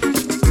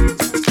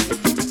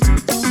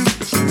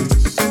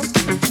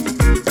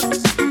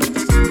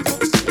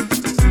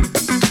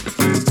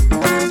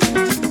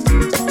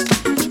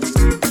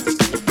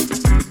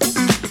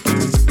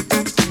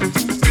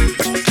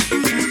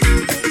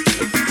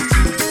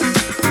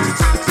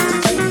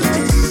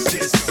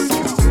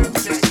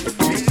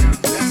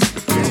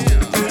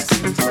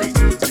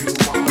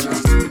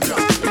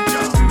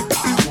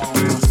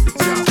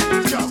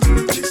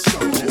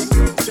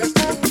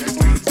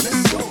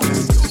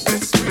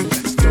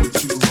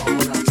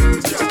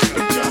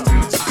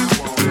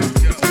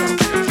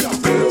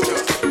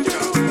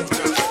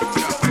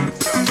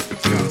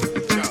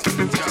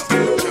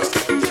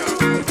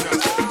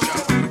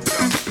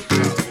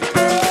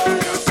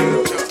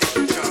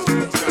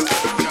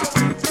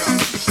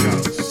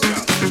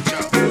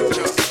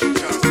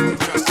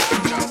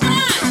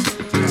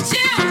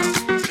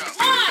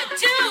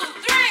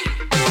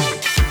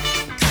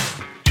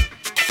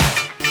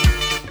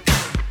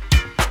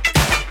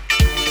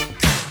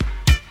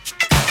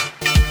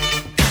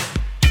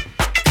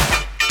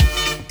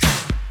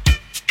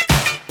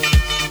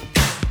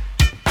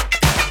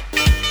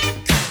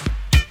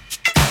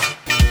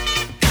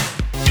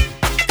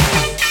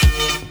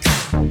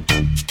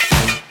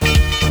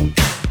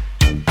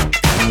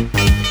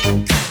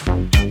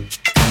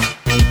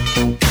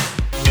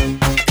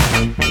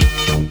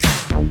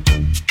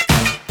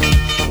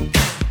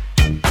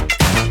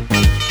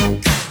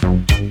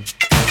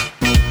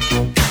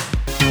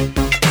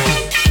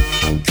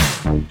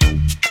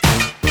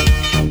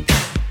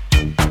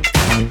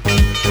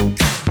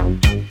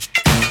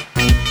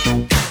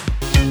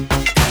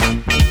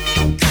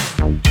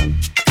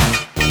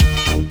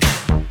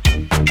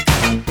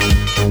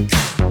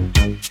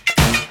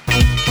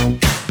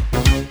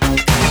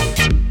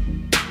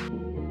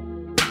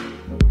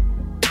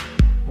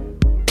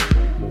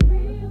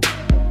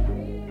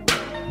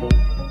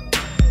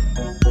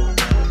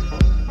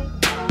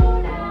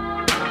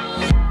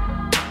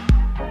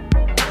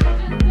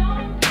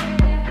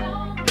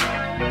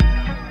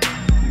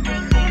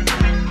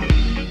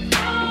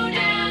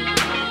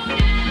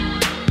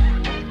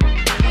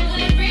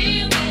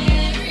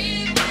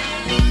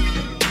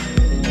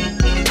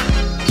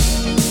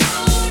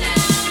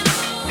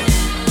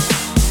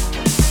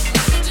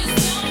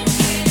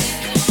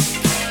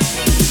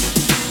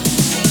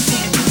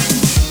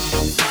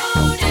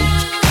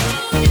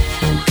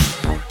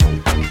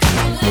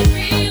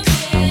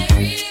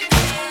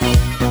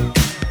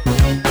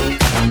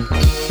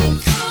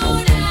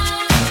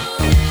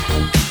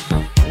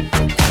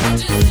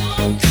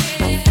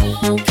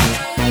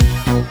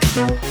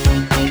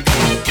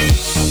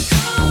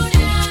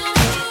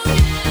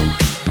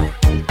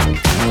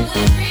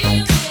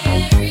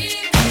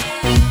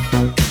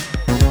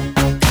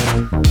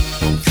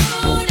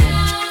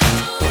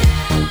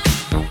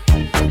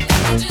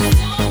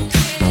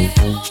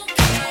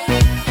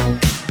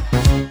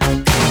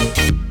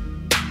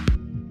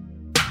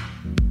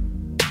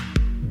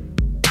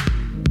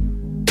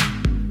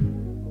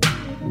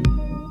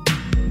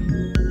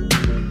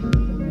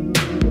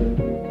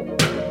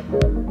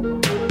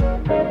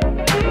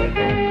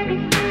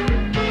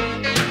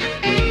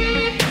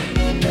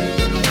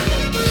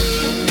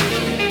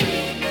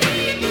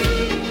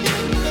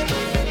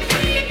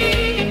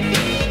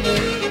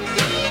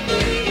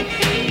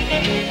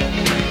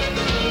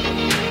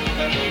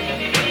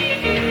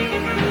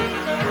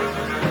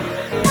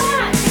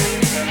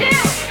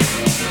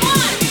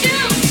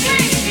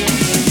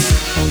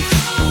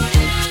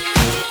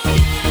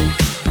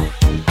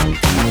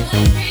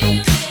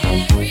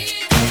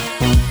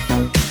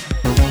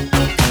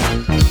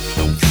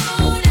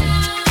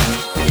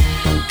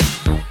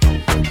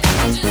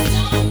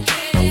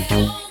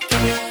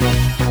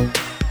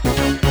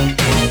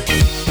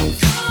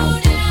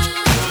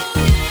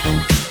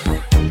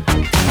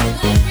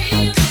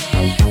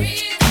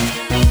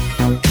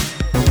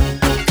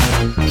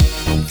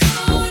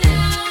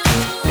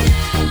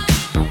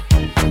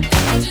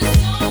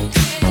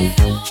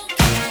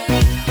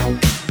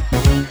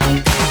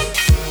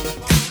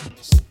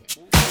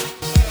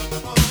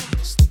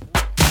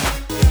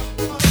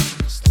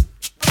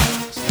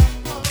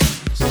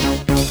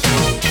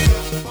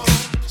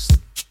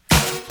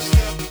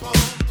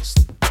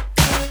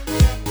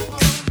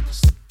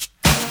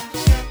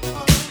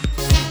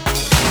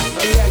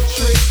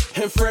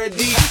 and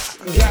Freddie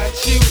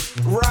got you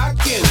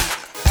rocking.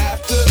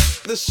 After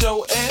the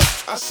show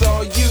ends, I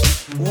saw you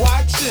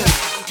watching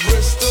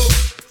Bristol,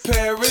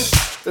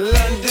 Paris,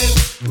 London,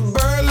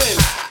 Berlin,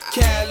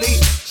 Cali,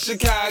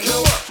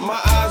 Chicago.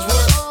 My eyes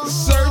were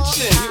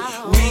searching.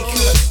 We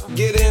could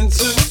get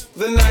into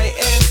the night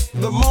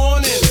and the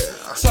morning,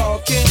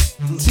 talking,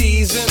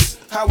 teasing,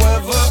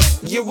 however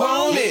you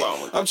want it.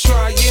 I'm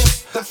trying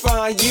to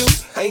find you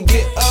and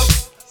get up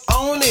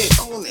on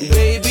it.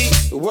 Baby,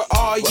 where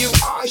are you?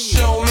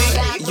 Show me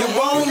you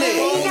want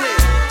it.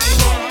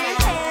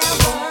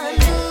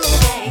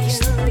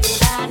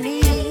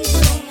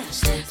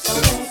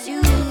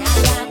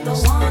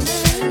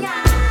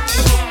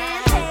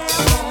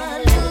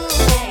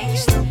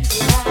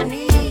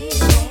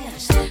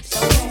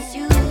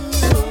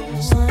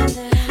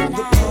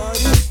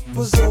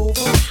 Was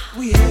over,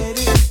 we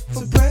headed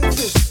for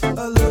breakfast.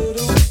 A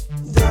little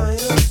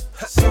diner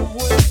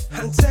somewhere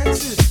in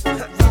Texas.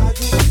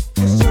 Vibing,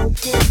 just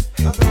joking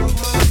about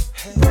my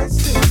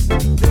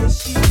breakfast.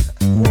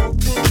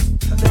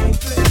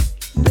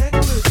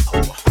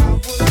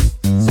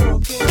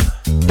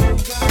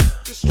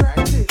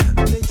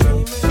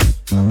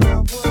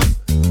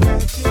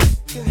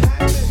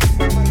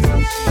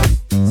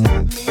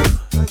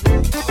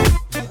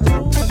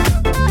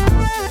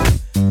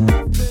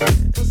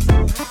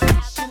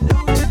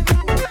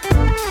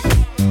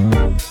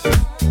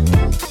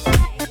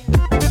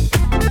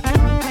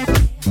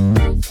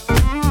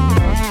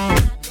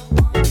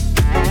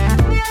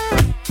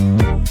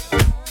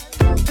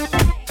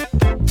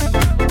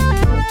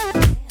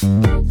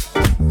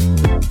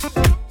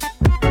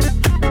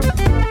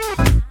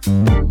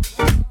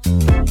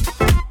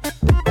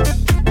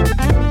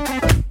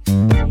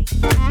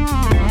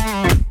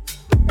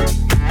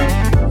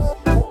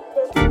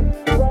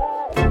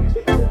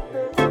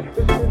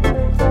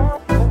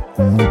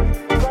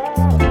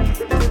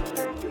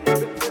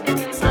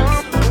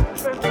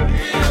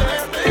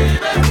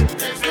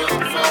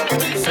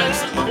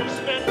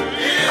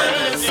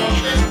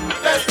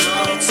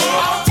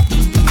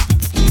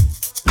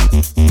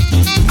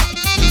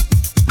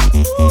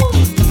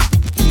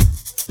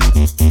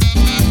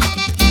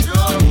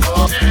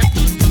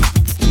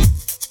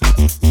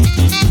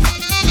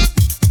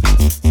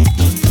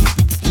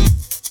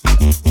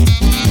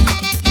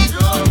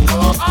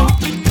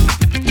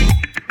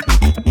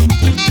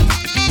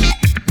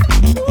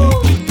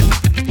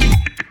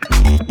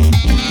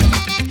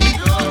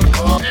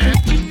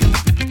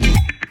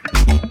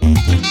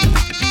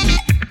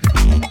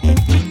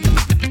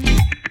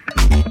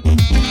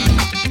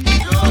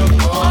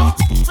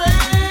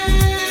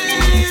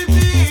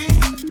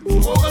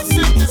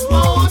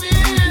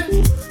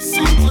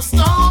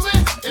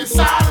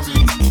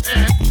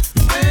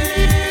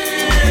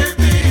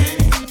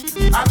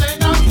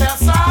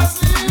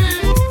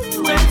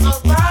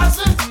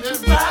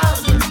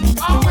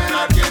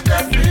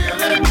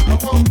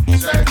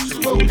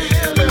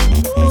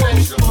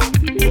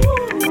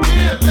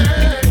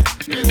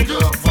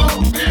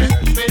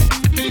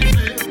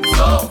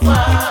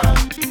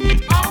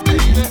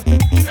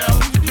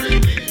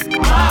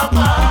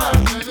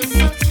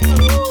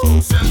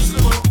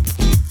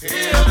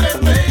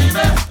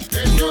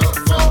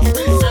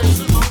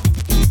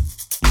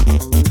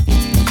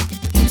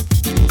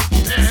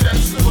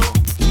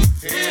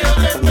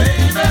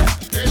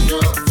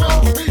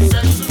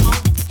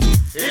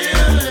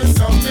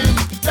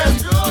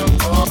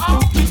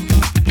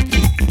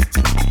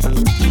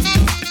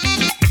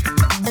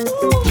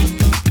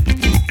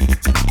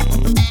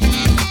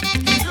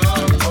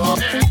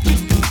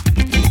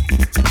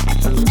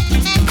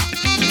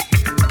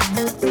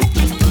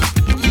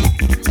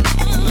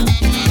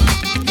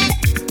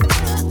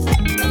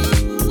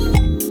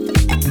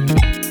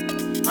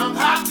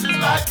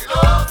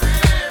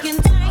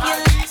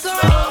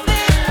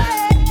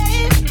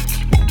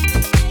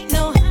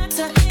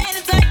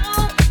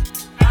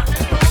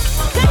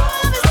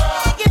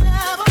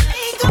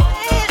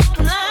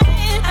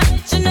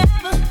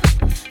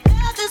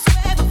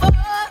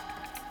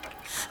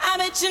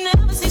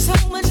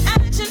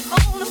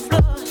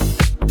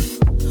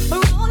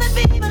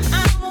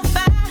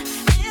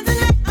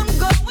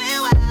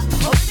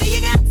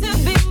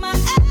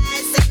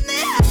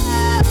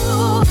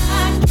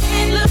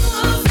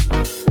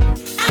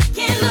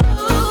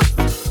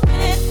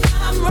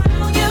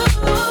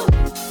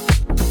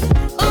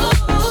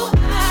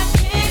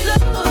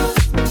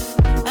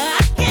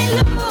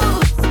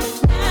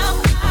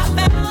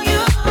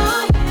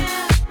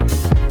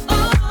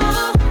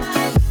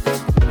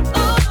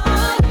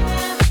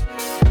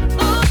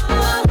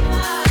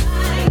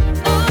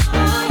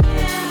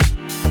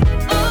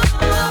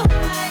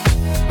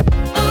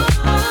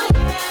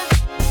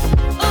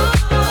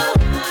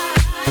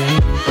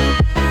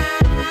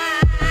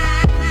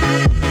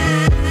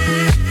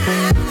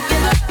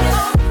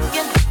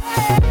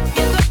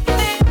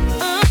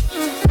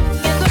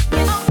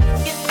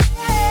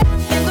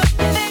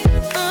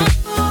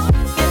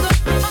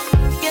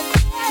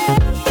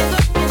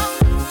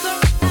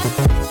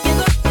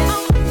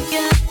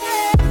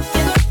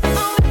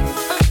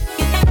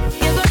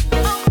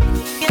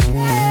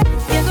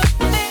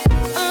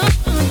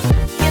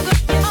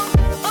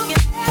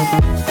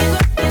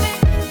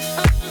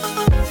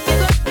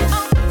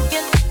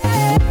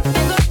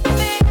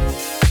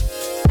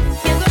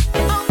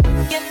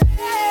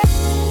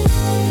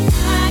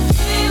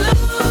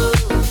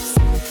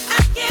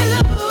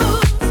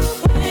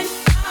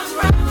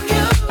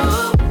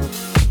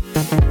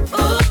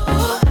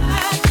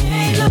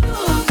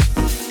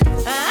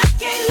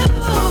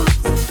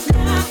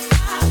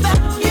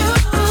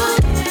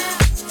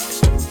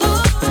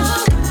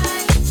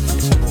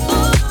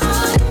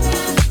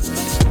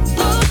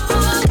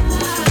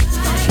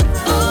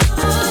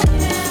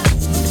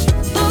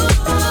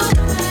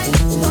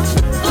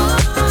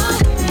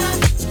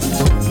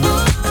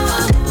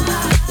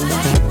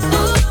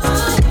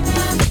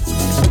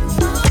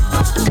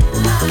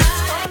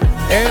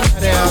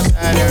 Everybody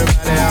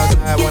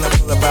outside wanna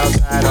pull up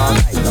outside all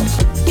night though.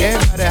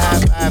 Everybody high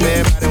five,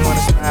 everybody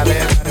wanna smile,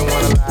 everybody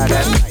wanna lie,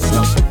 that's nice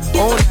though.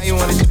 Oh, now you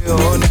wanna chill,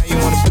 oh, now you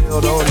wanna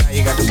build, oh, now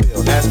you got the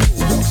bill, that's cool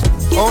though.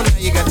 Oh, now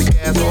you got the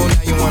gas, oh,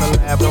 now you wanna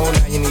laugh, oh,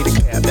 now you need a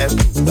cab, that's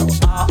cool though.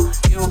 All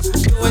you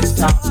do is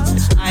talk,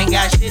 I ain't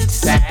got shit to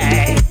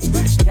say.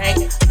 Can't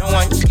no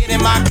one get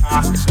in my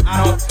car,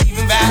 I don't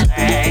even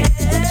valet.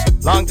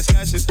 Long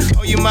discussions,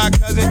 oh, you my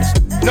cousin?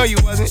 No, you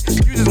wasn't,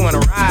 you just wanna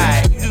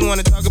ride. You just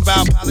wanna talk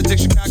about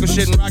politics, Chicago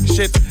shit, and rocket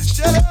shit.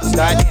 Shut up!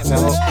 Start dancing,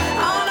 ho. All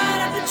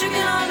night I've been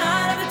chicken, all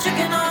night I've been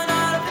chicken, all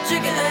night I've been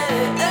chicken,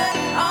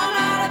 all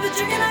night I've been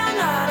chicken, all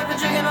night I've been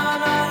chicken, all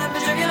night I've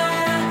been chicken, all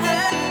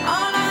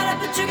night I've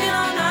been chicken,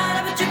 all night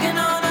I've been chicken,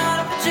 all night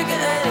I've been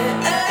chicken,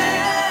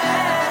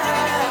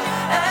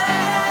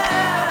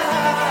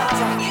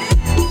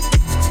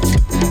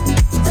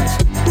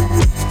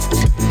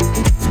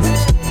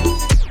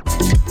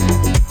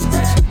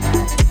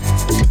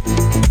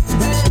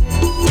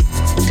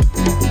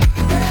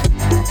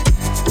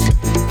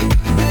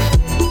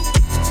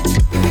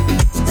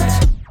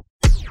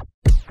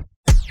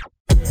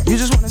 You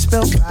just wanna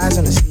spill fries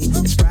on the seat,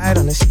 Sprite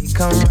on the seat,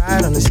 come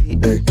ride on the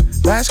seat. Ay.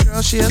 Last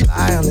girl, she a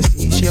lie on the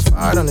seat, she a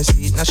fart on the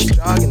seat, now she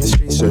jogging the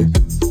streets. Ay.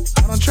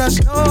 I don't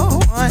trust no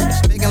one,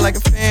 thinking like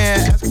a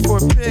fan, asking for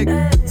a pic.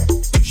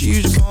 You should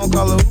use your phone,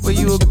 call a Uber,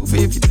 you a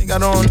goofy if you think I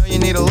don't know you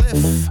need a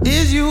lift.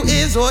 Is you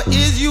is or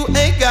is you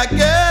ain't got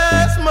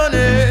gas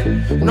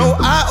money? No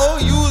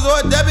IOUs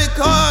or debit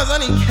cards, I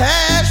need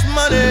cash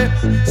money.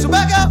 So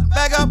back up,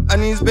 I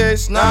need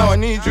space now. I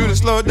need you to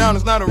slow it down,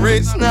 it's not a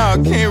race now. I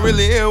can't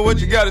really hear what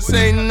you gotta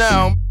say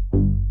now.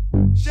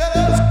 Shut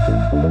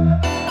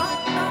up.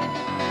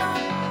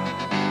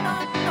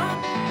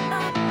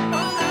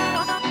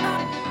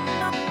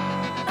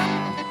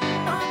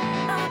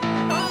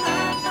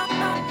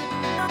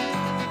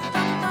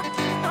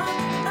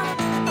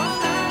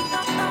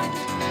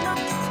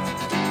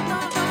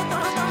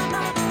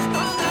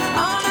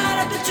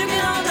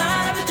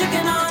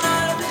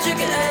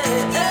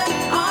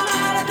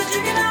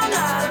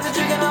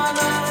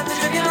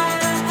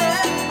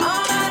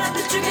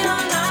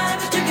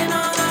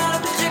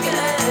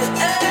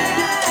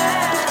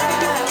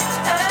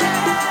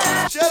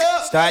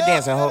 Start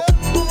dancing, ho.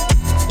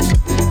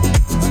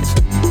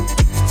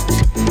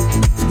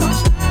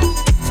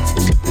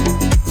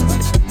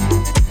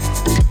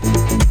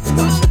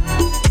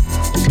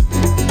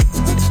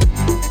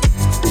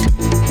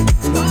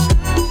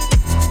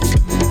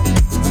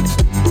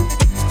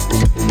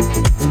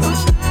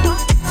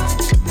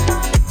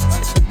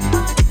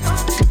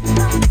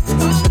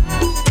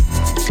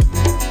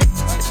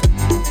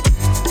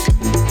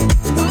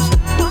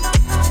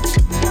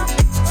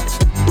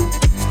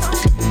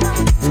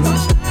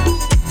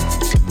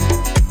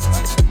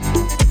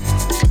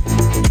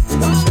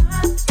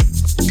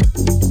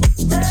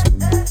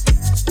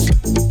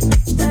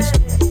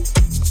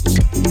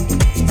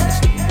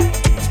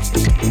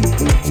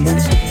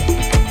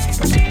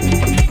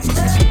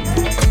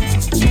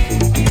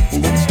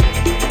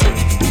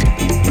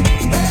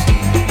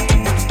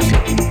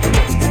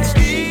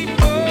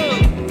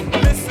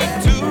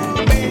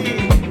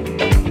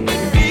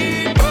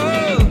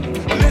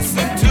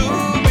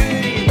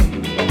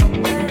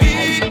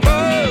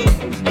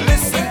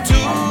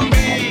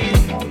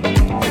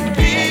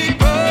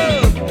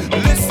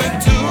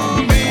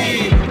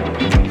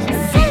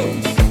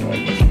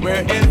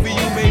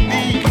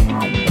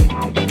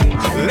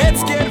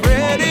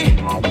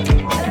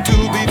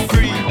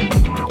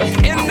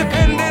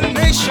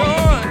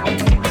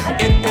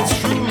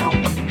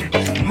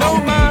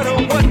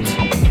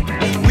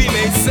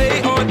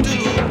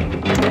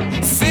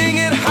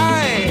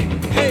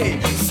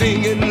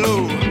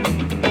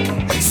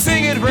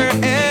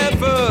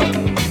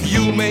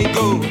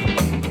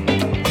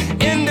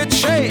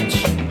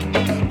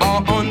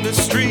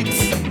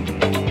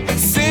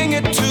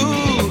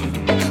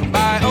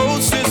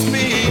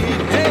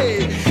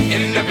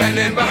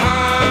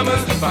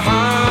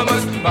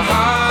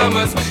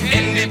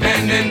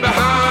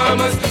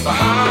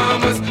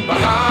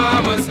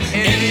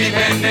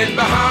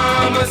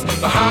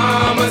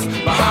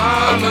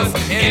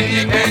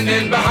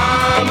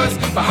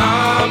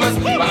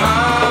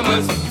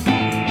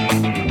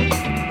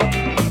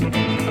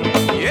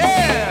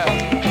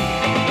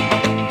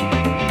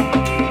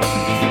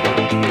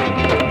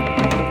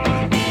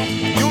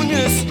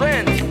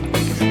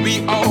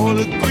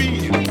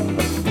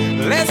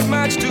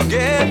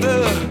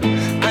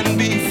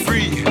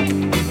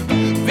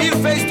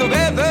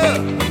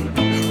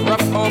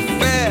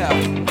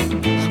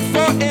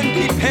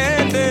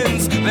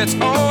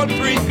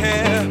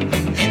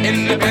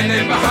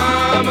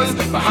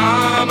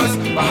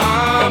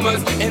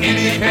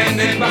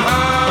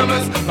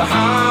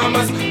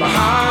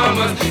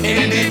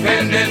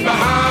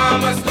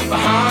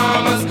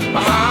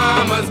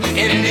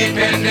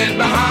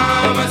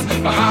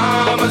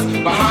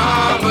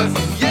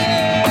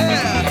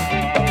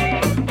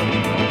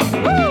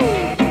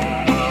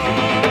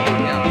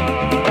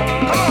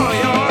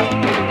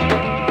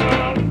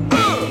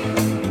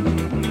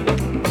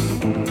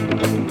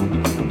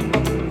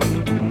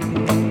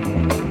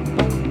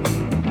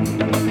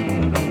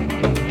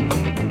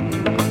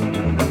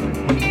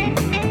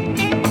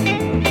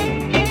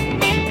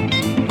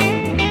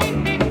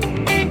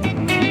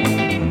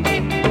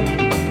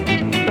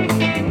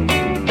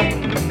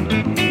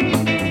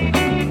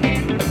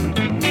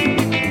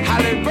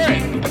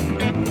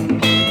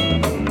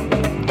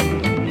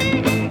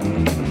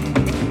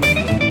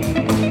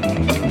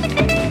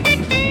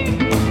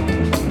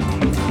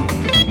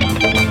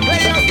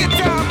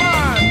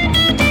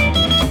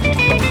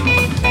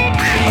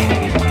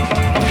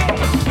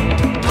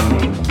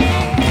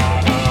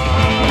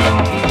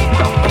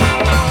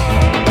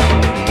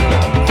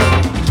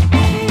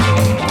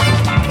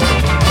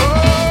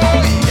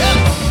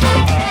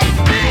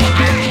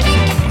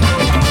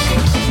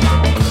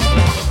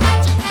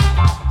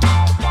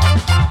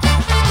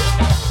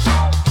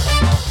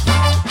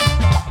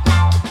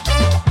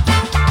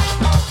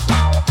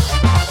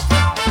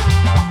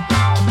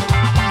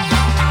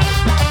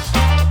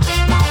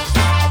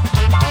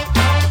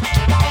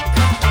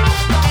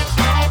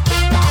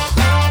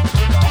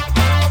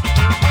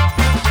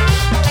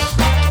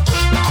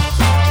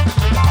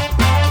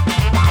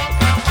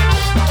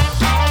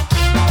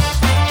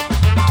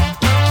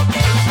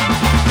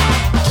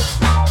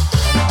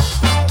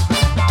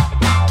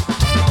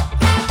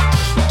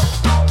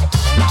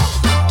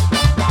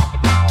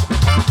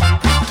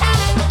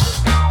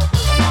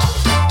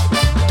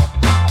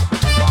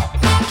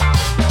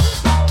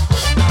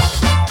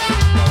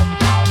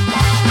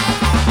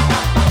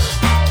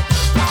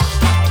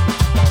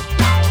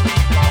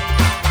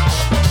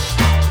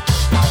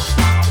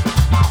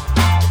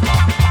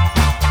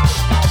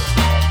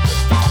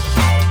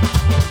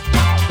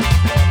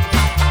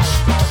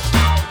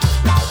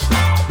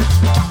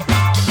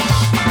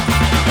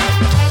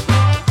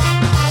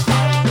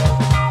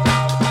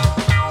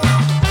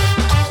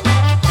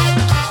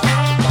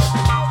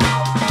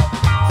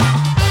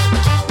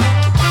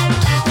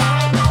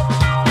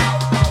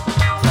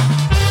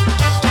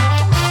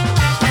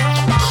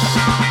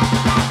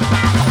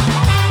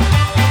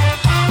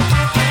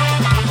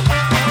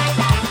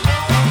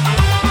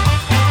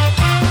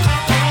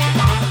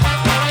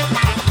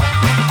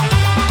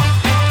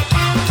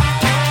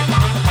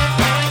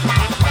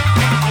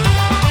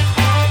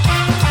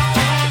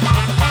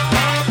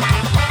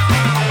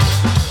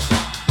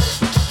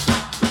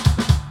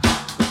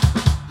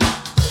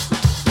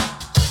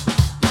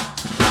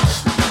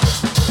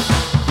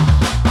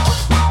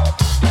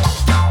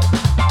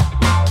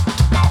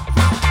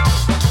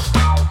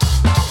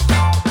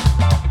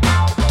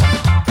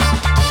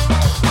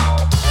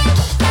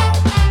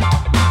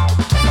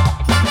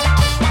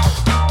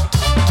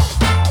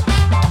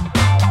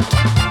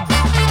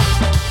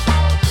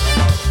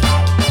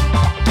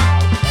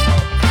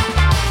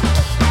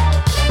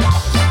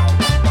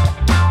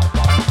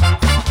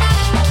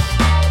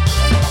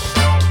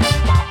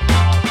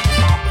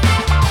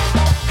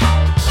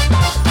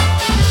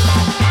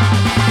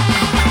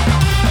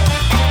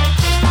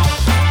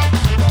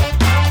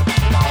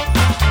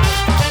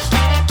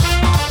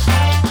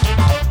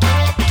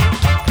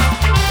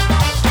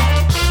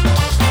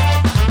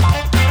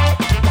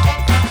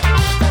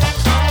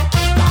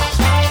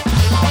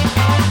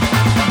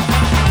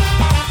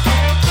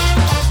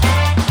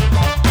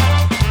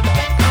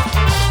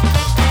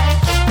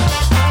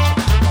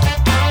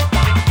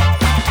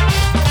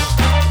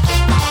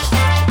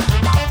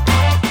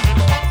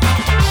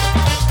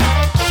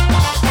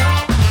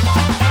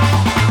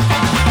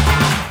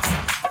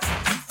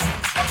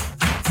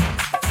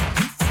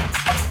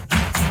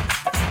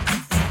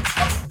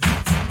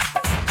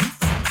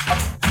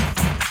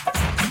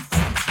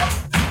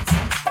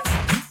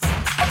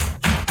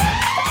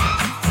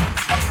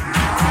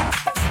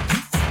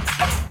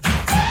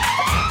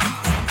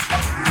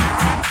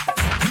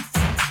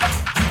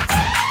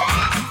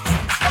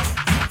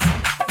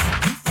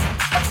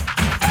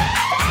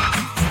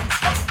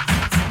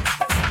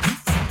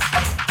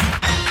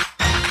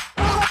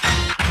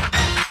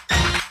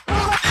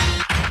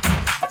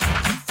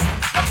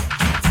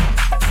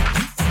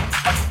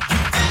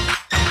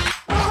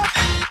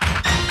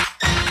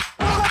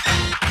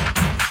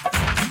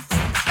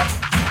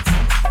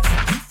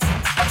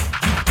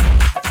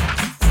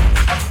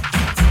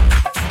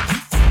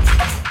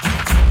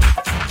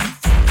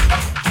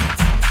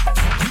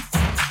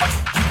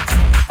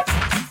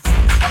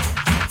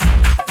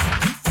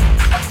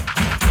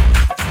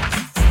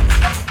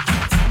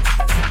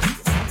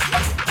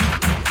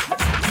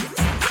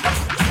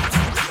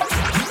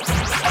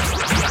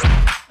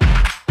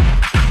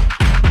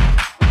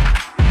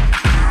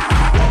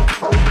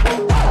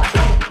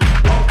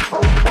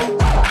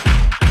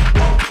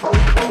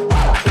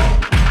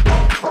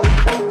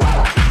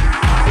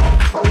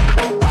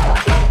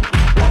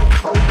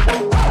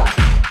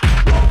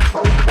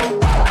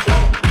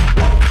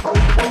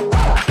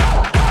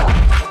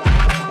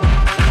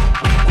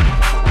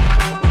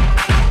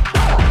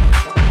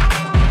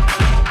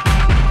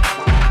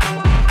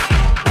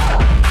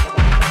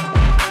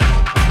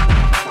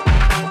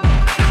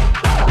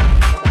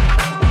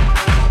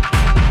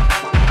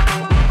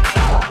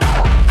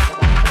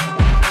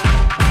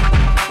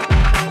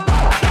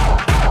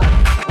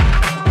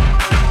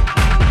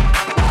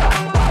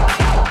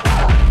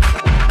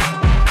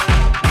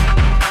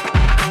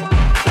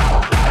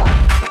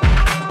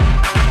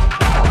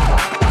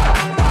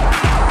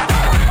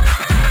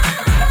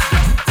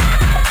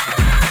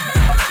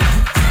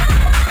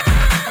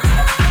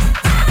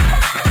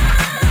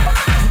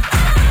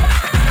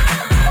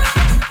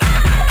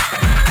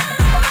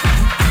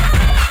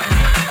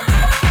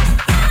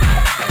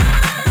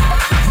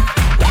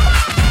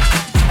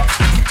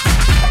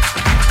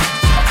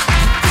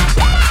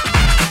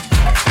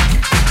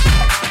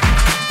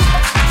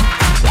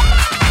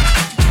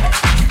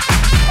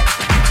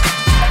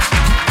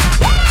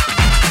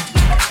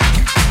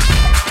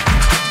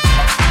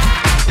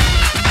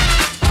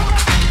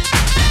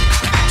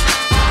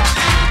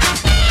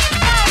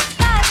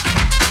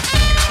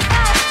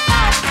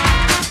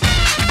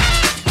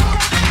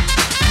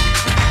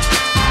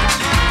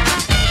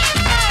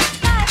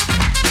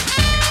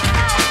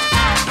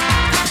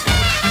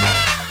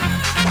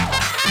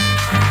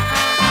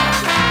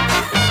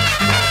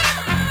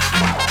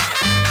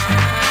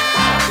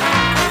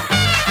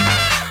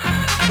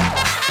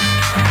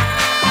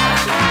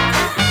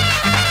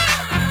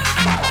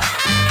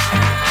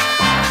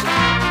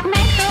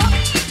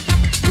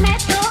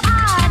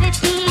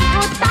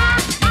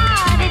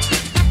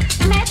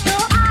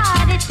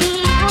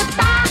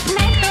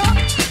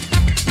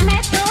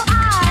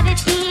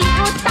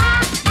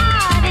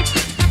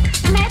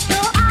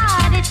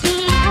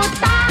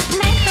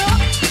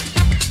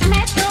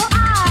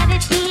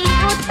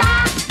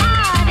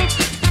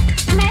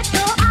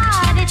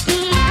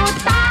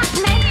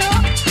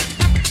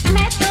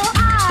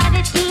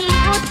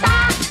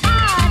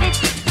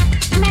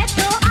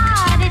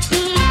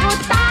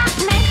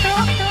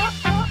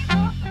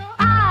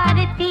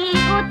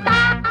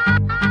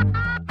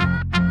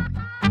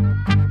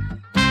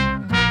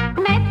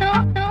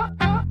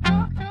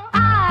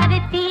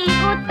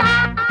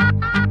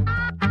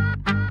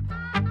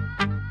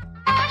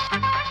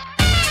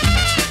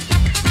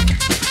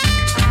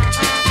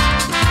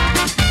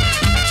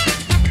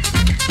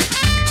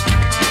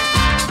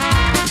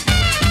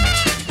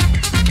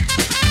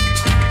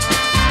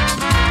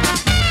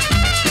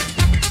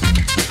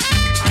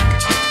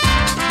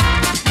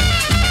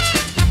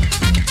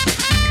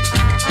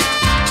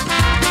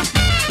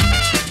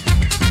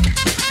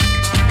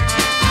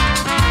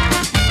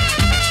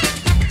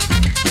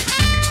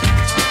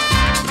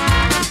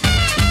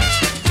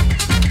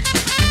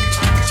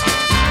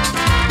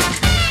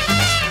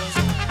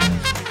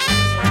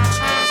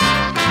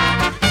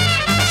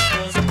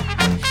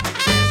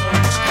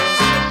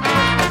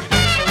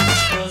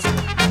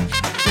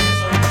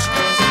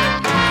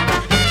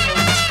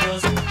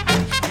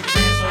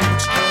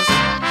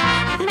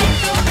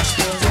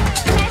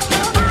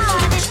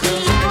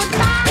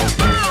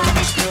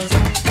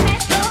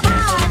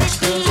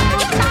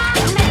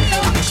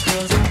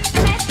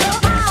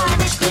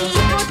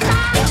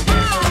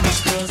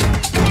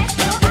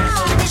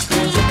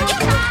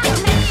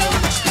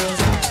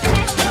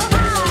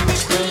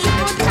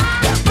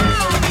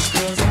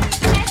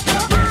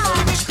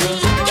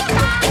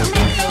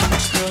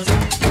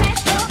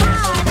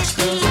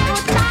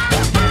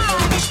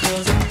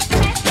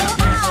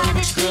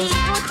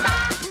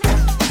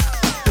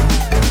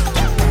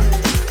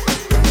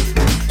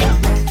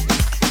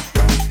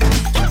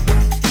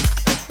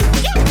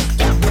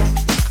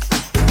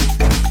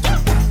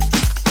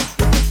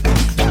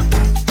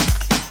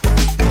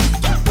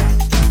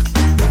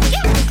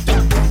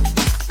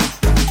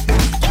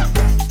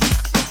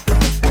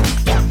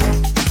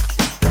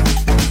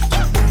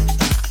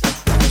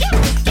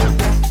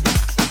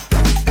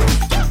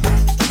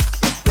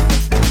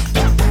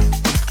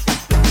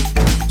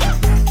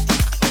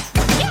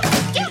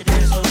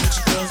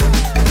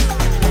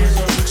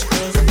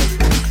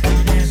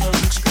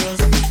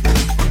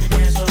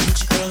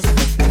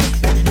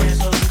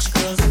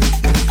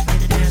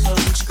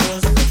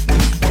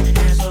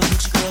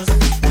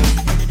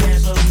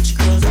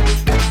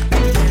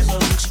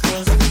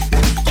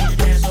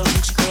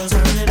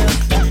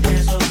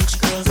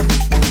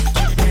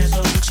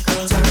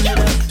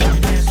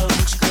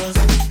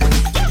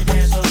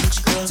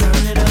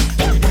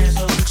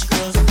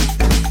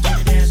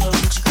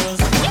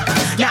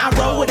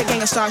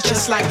 stars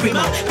just like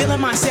Primo. Feeling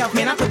myself,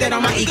 man, I put that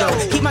on my ego.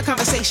 Keep my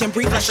conversation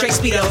brief like straight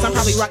speedos. I'm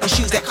probably rocking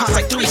shoes that cost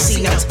like 3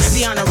 C notes.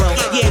 The honor roll,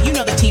 yeah, you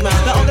know the team.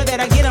 The older that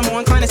I get, I'm more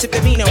inclined to sip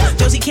the vino.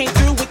 Josie came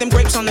through with them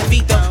grapes on the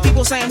feet though.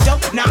 People say I'm dope,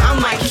 now I'm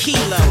like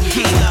Kilo.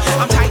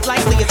 I'm tight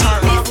like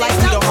leotard, off like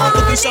Vito. Hard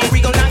looking so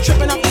regal, not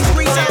tripping off these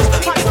breezes.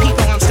 Party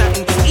people, I'm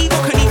stunting.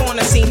 Evil Knievel on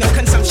the scene, no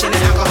consumption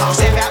of alcohol.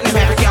 Step out in the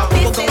back, y'all.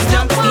 People going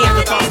dumb, the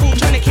afterthought. Fool,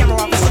 turn the camera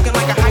off, it's looking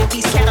like a hype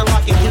piece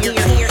catalog in here.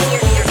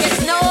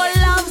 There's no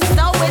love,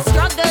 so we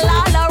struggle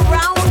all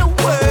around the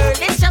world.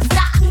 It's just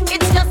that,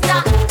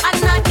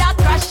 another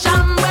crash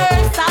and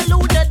burn.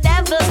 Salute the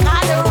devil,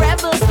 cause the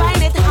rebels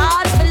find it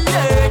hard to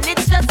learn.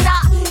 It's just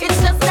that,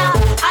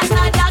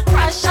 another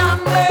crash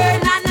and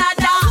burn.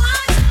 Another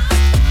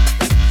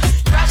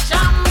crash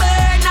and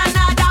burn,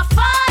 another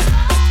fun.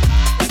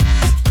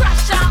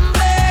 Crash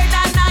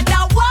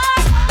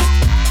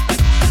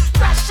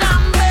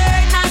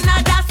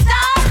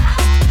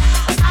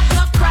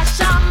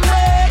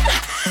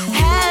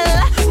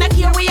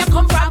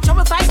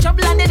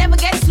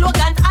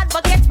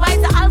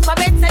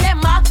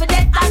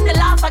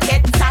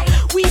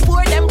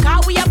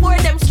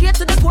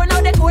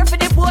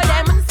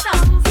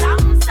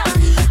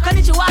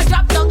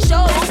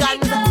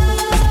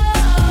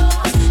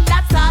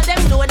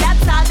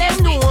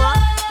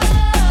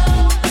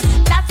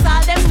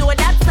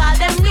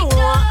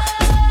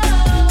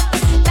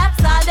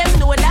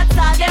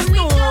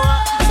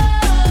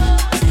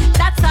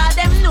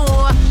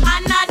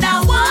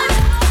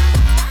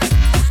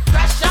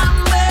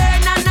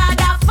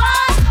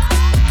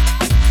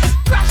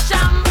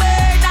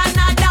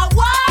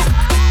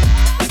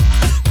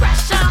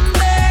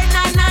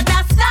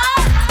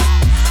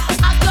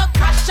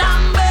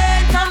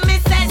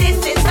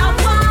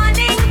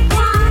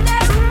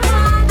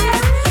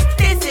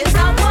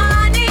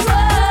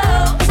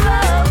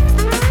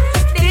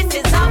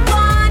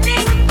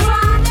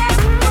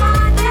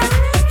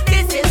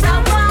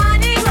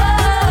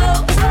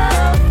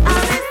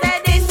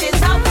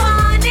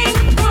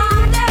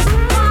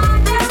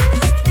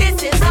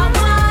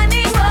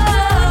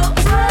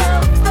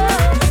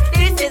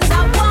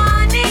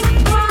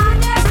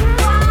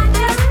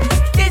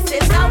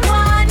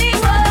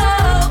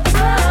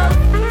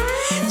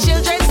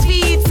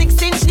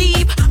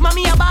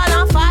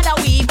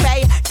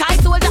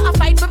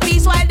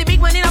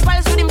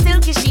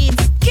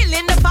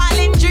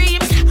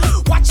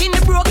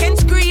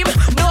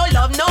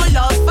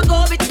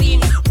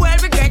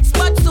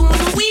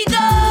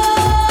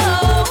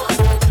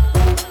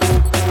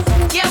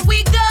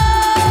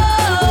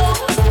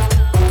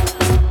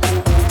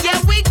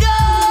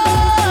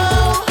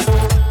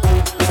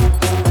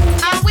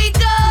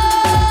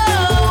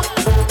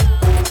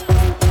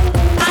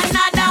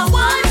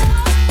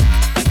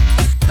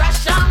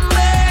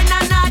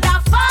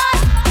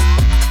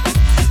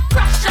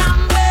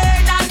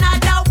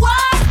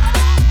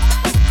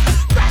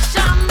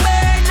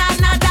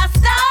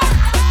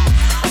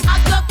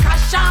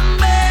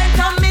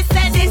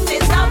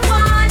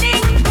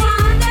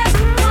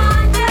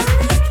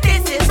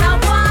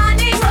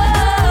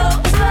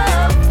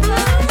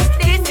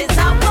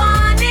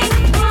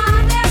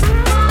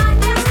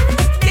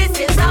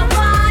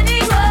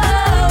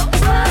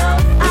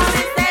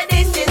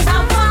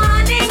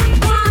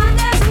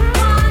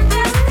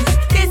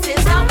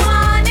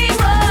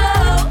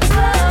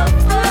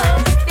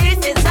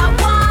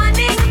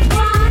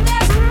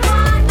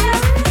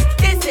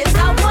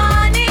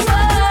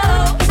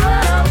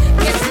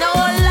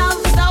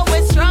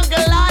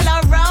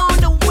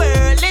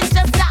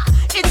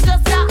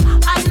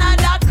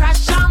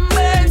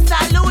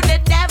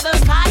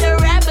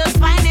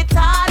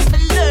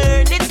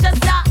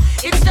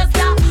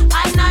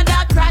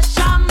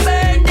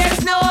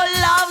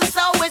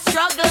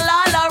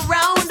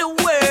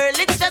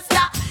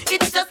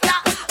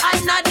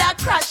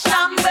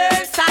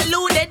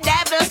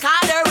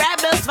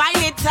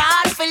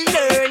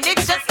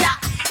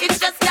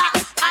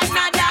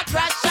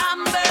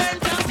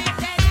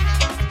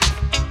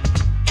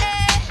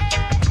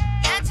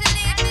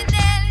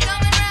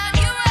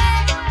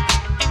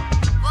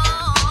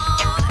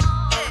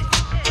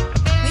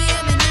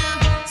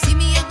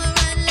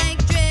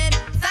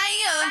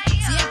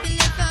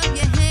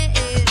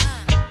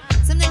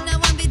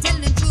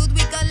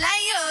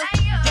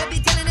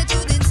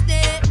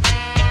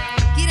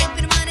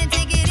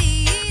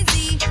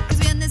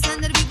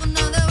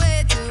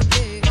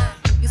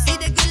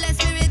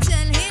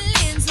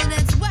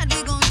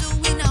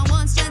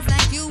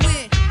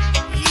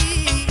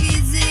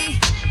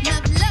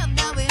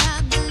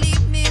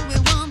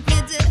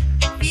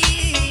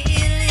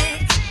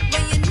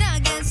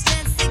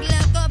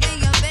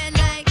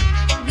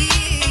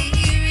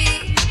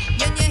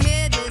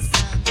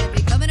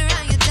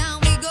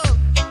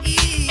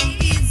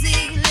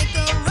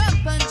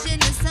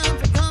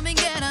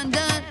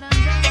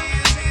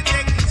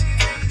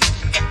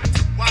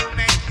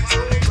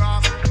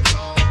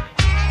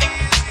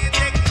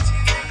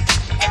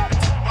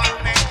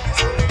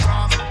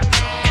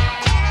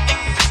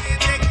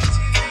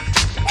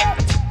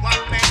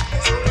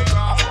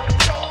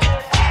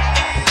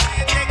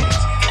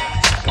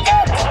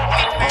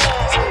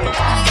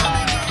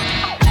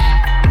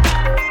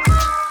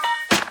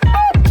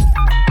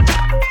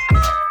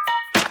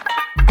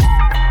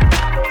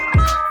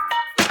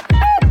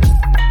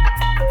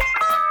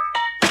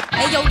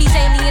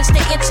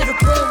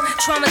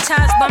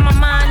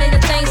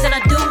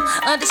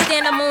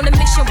Understand I'm on a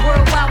mission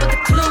worldwide with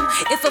a clue.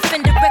 If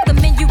offended,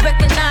 recommend you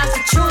recognize the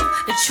truth.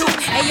 The truth.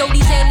 Ayo,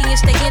 these aliens,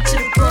 they enter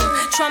the room.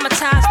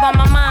 Traumatized by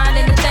my mind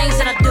and the things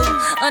that I do.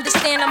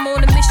 Understand I'm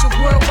on a mission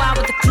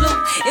worldwide with a clue.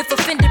 If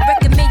offended,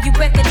 recommend you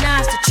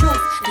recognize the truth.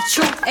 The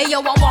truth.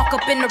 Ayo, I walk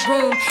up in the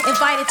room,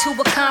 invited to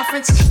a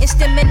conference.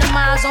 Instant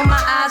minimize on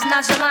my eyes,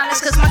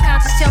 nonchalantness, cause my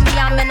conscience tell me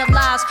I'm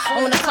analyzed.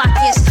 On the clock,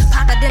 yes.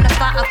 Pac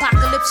identify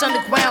apocalypse,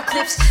 underground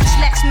clips.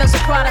 Snack smells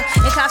of Prada,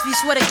 and Cosby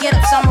swear to get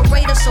ups. I'm a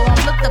raider, so I'm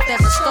looked up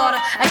as a starter.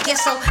 I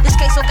guess so. This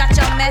case so got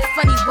y'all mad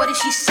funny. What did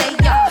she say,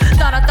 y'all?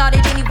 Thought I thought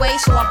it anyway,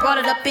 so I brought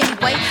it up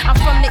anyway. I'm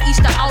from the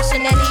east of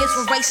Austin, that is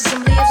where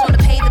racism lives. On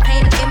the page, the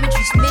pain of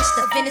imageries missed,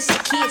 the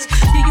innocent kids.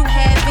 Do you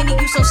have any?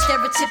 You so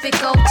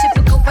stereotypical,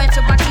 typical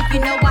answer. I keep you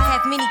know I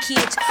have many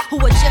kids who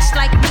are just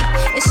like me.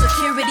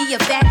 Insecurity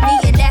of back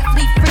knee and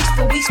athlete freaks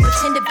for weeks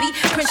pretend to be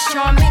Prince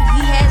Charming.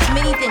 He has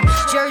many than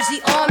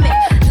Jersey Army.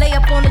 Lay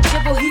up on the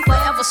dribble, he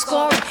forever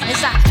scoring. As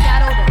I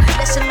got older,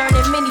 lesson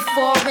learning many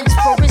foreigns.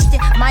 For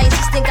instance, my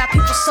assistant got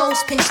people's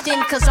souls pinched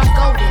in cause I'm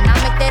golden. I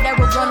make that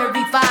era wanna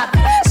revive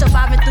it.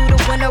 Surviving through the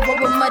winter or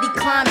a muddy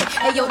climate.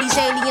 Ayo, these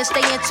aliens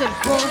stay into the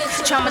room.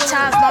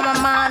 Traumatized by my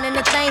mind and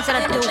the things that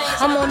I do.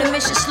 I'm on a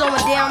mission, slowing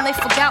down, they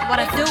forgot what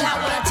I do.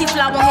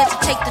 T-Fly won't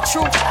hesitate the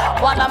truth.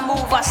 While I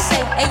move, I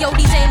say, ayo,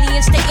 these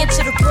aliens stay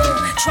into the room.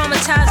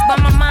 Traumatized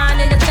by my mind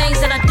and the things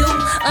that I do.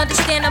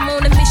 Understand I'm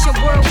on a mission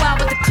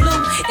worldwide with a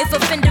clue. If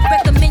offended,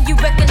 recommend you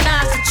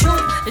recognize the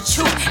truth. The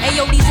truth.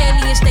 Ayo, these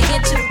aliens stay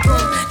into the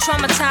room.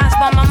 Traumatized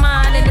by my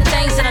mind and the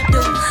things that I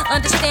do.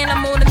 Understand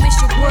I'm on a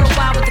mission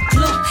worldwide with a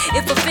clue.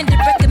 If offended,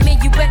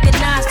 recommend you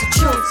recognize the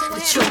truth.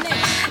 The truth.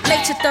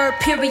 Late to third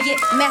period,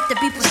 math to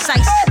be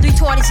precise.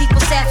 3/4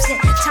 equals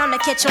absent. Time to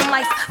catch on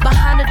life.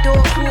 Behind the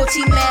door,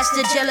 cruelty,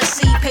 master,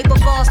 jealousy. Paper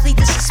balls lead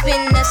to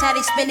suspend. That's how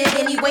they spend it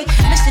anyway.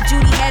 Mr.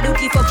 Judy had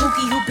Ookie for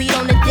Bookie who beat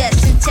on the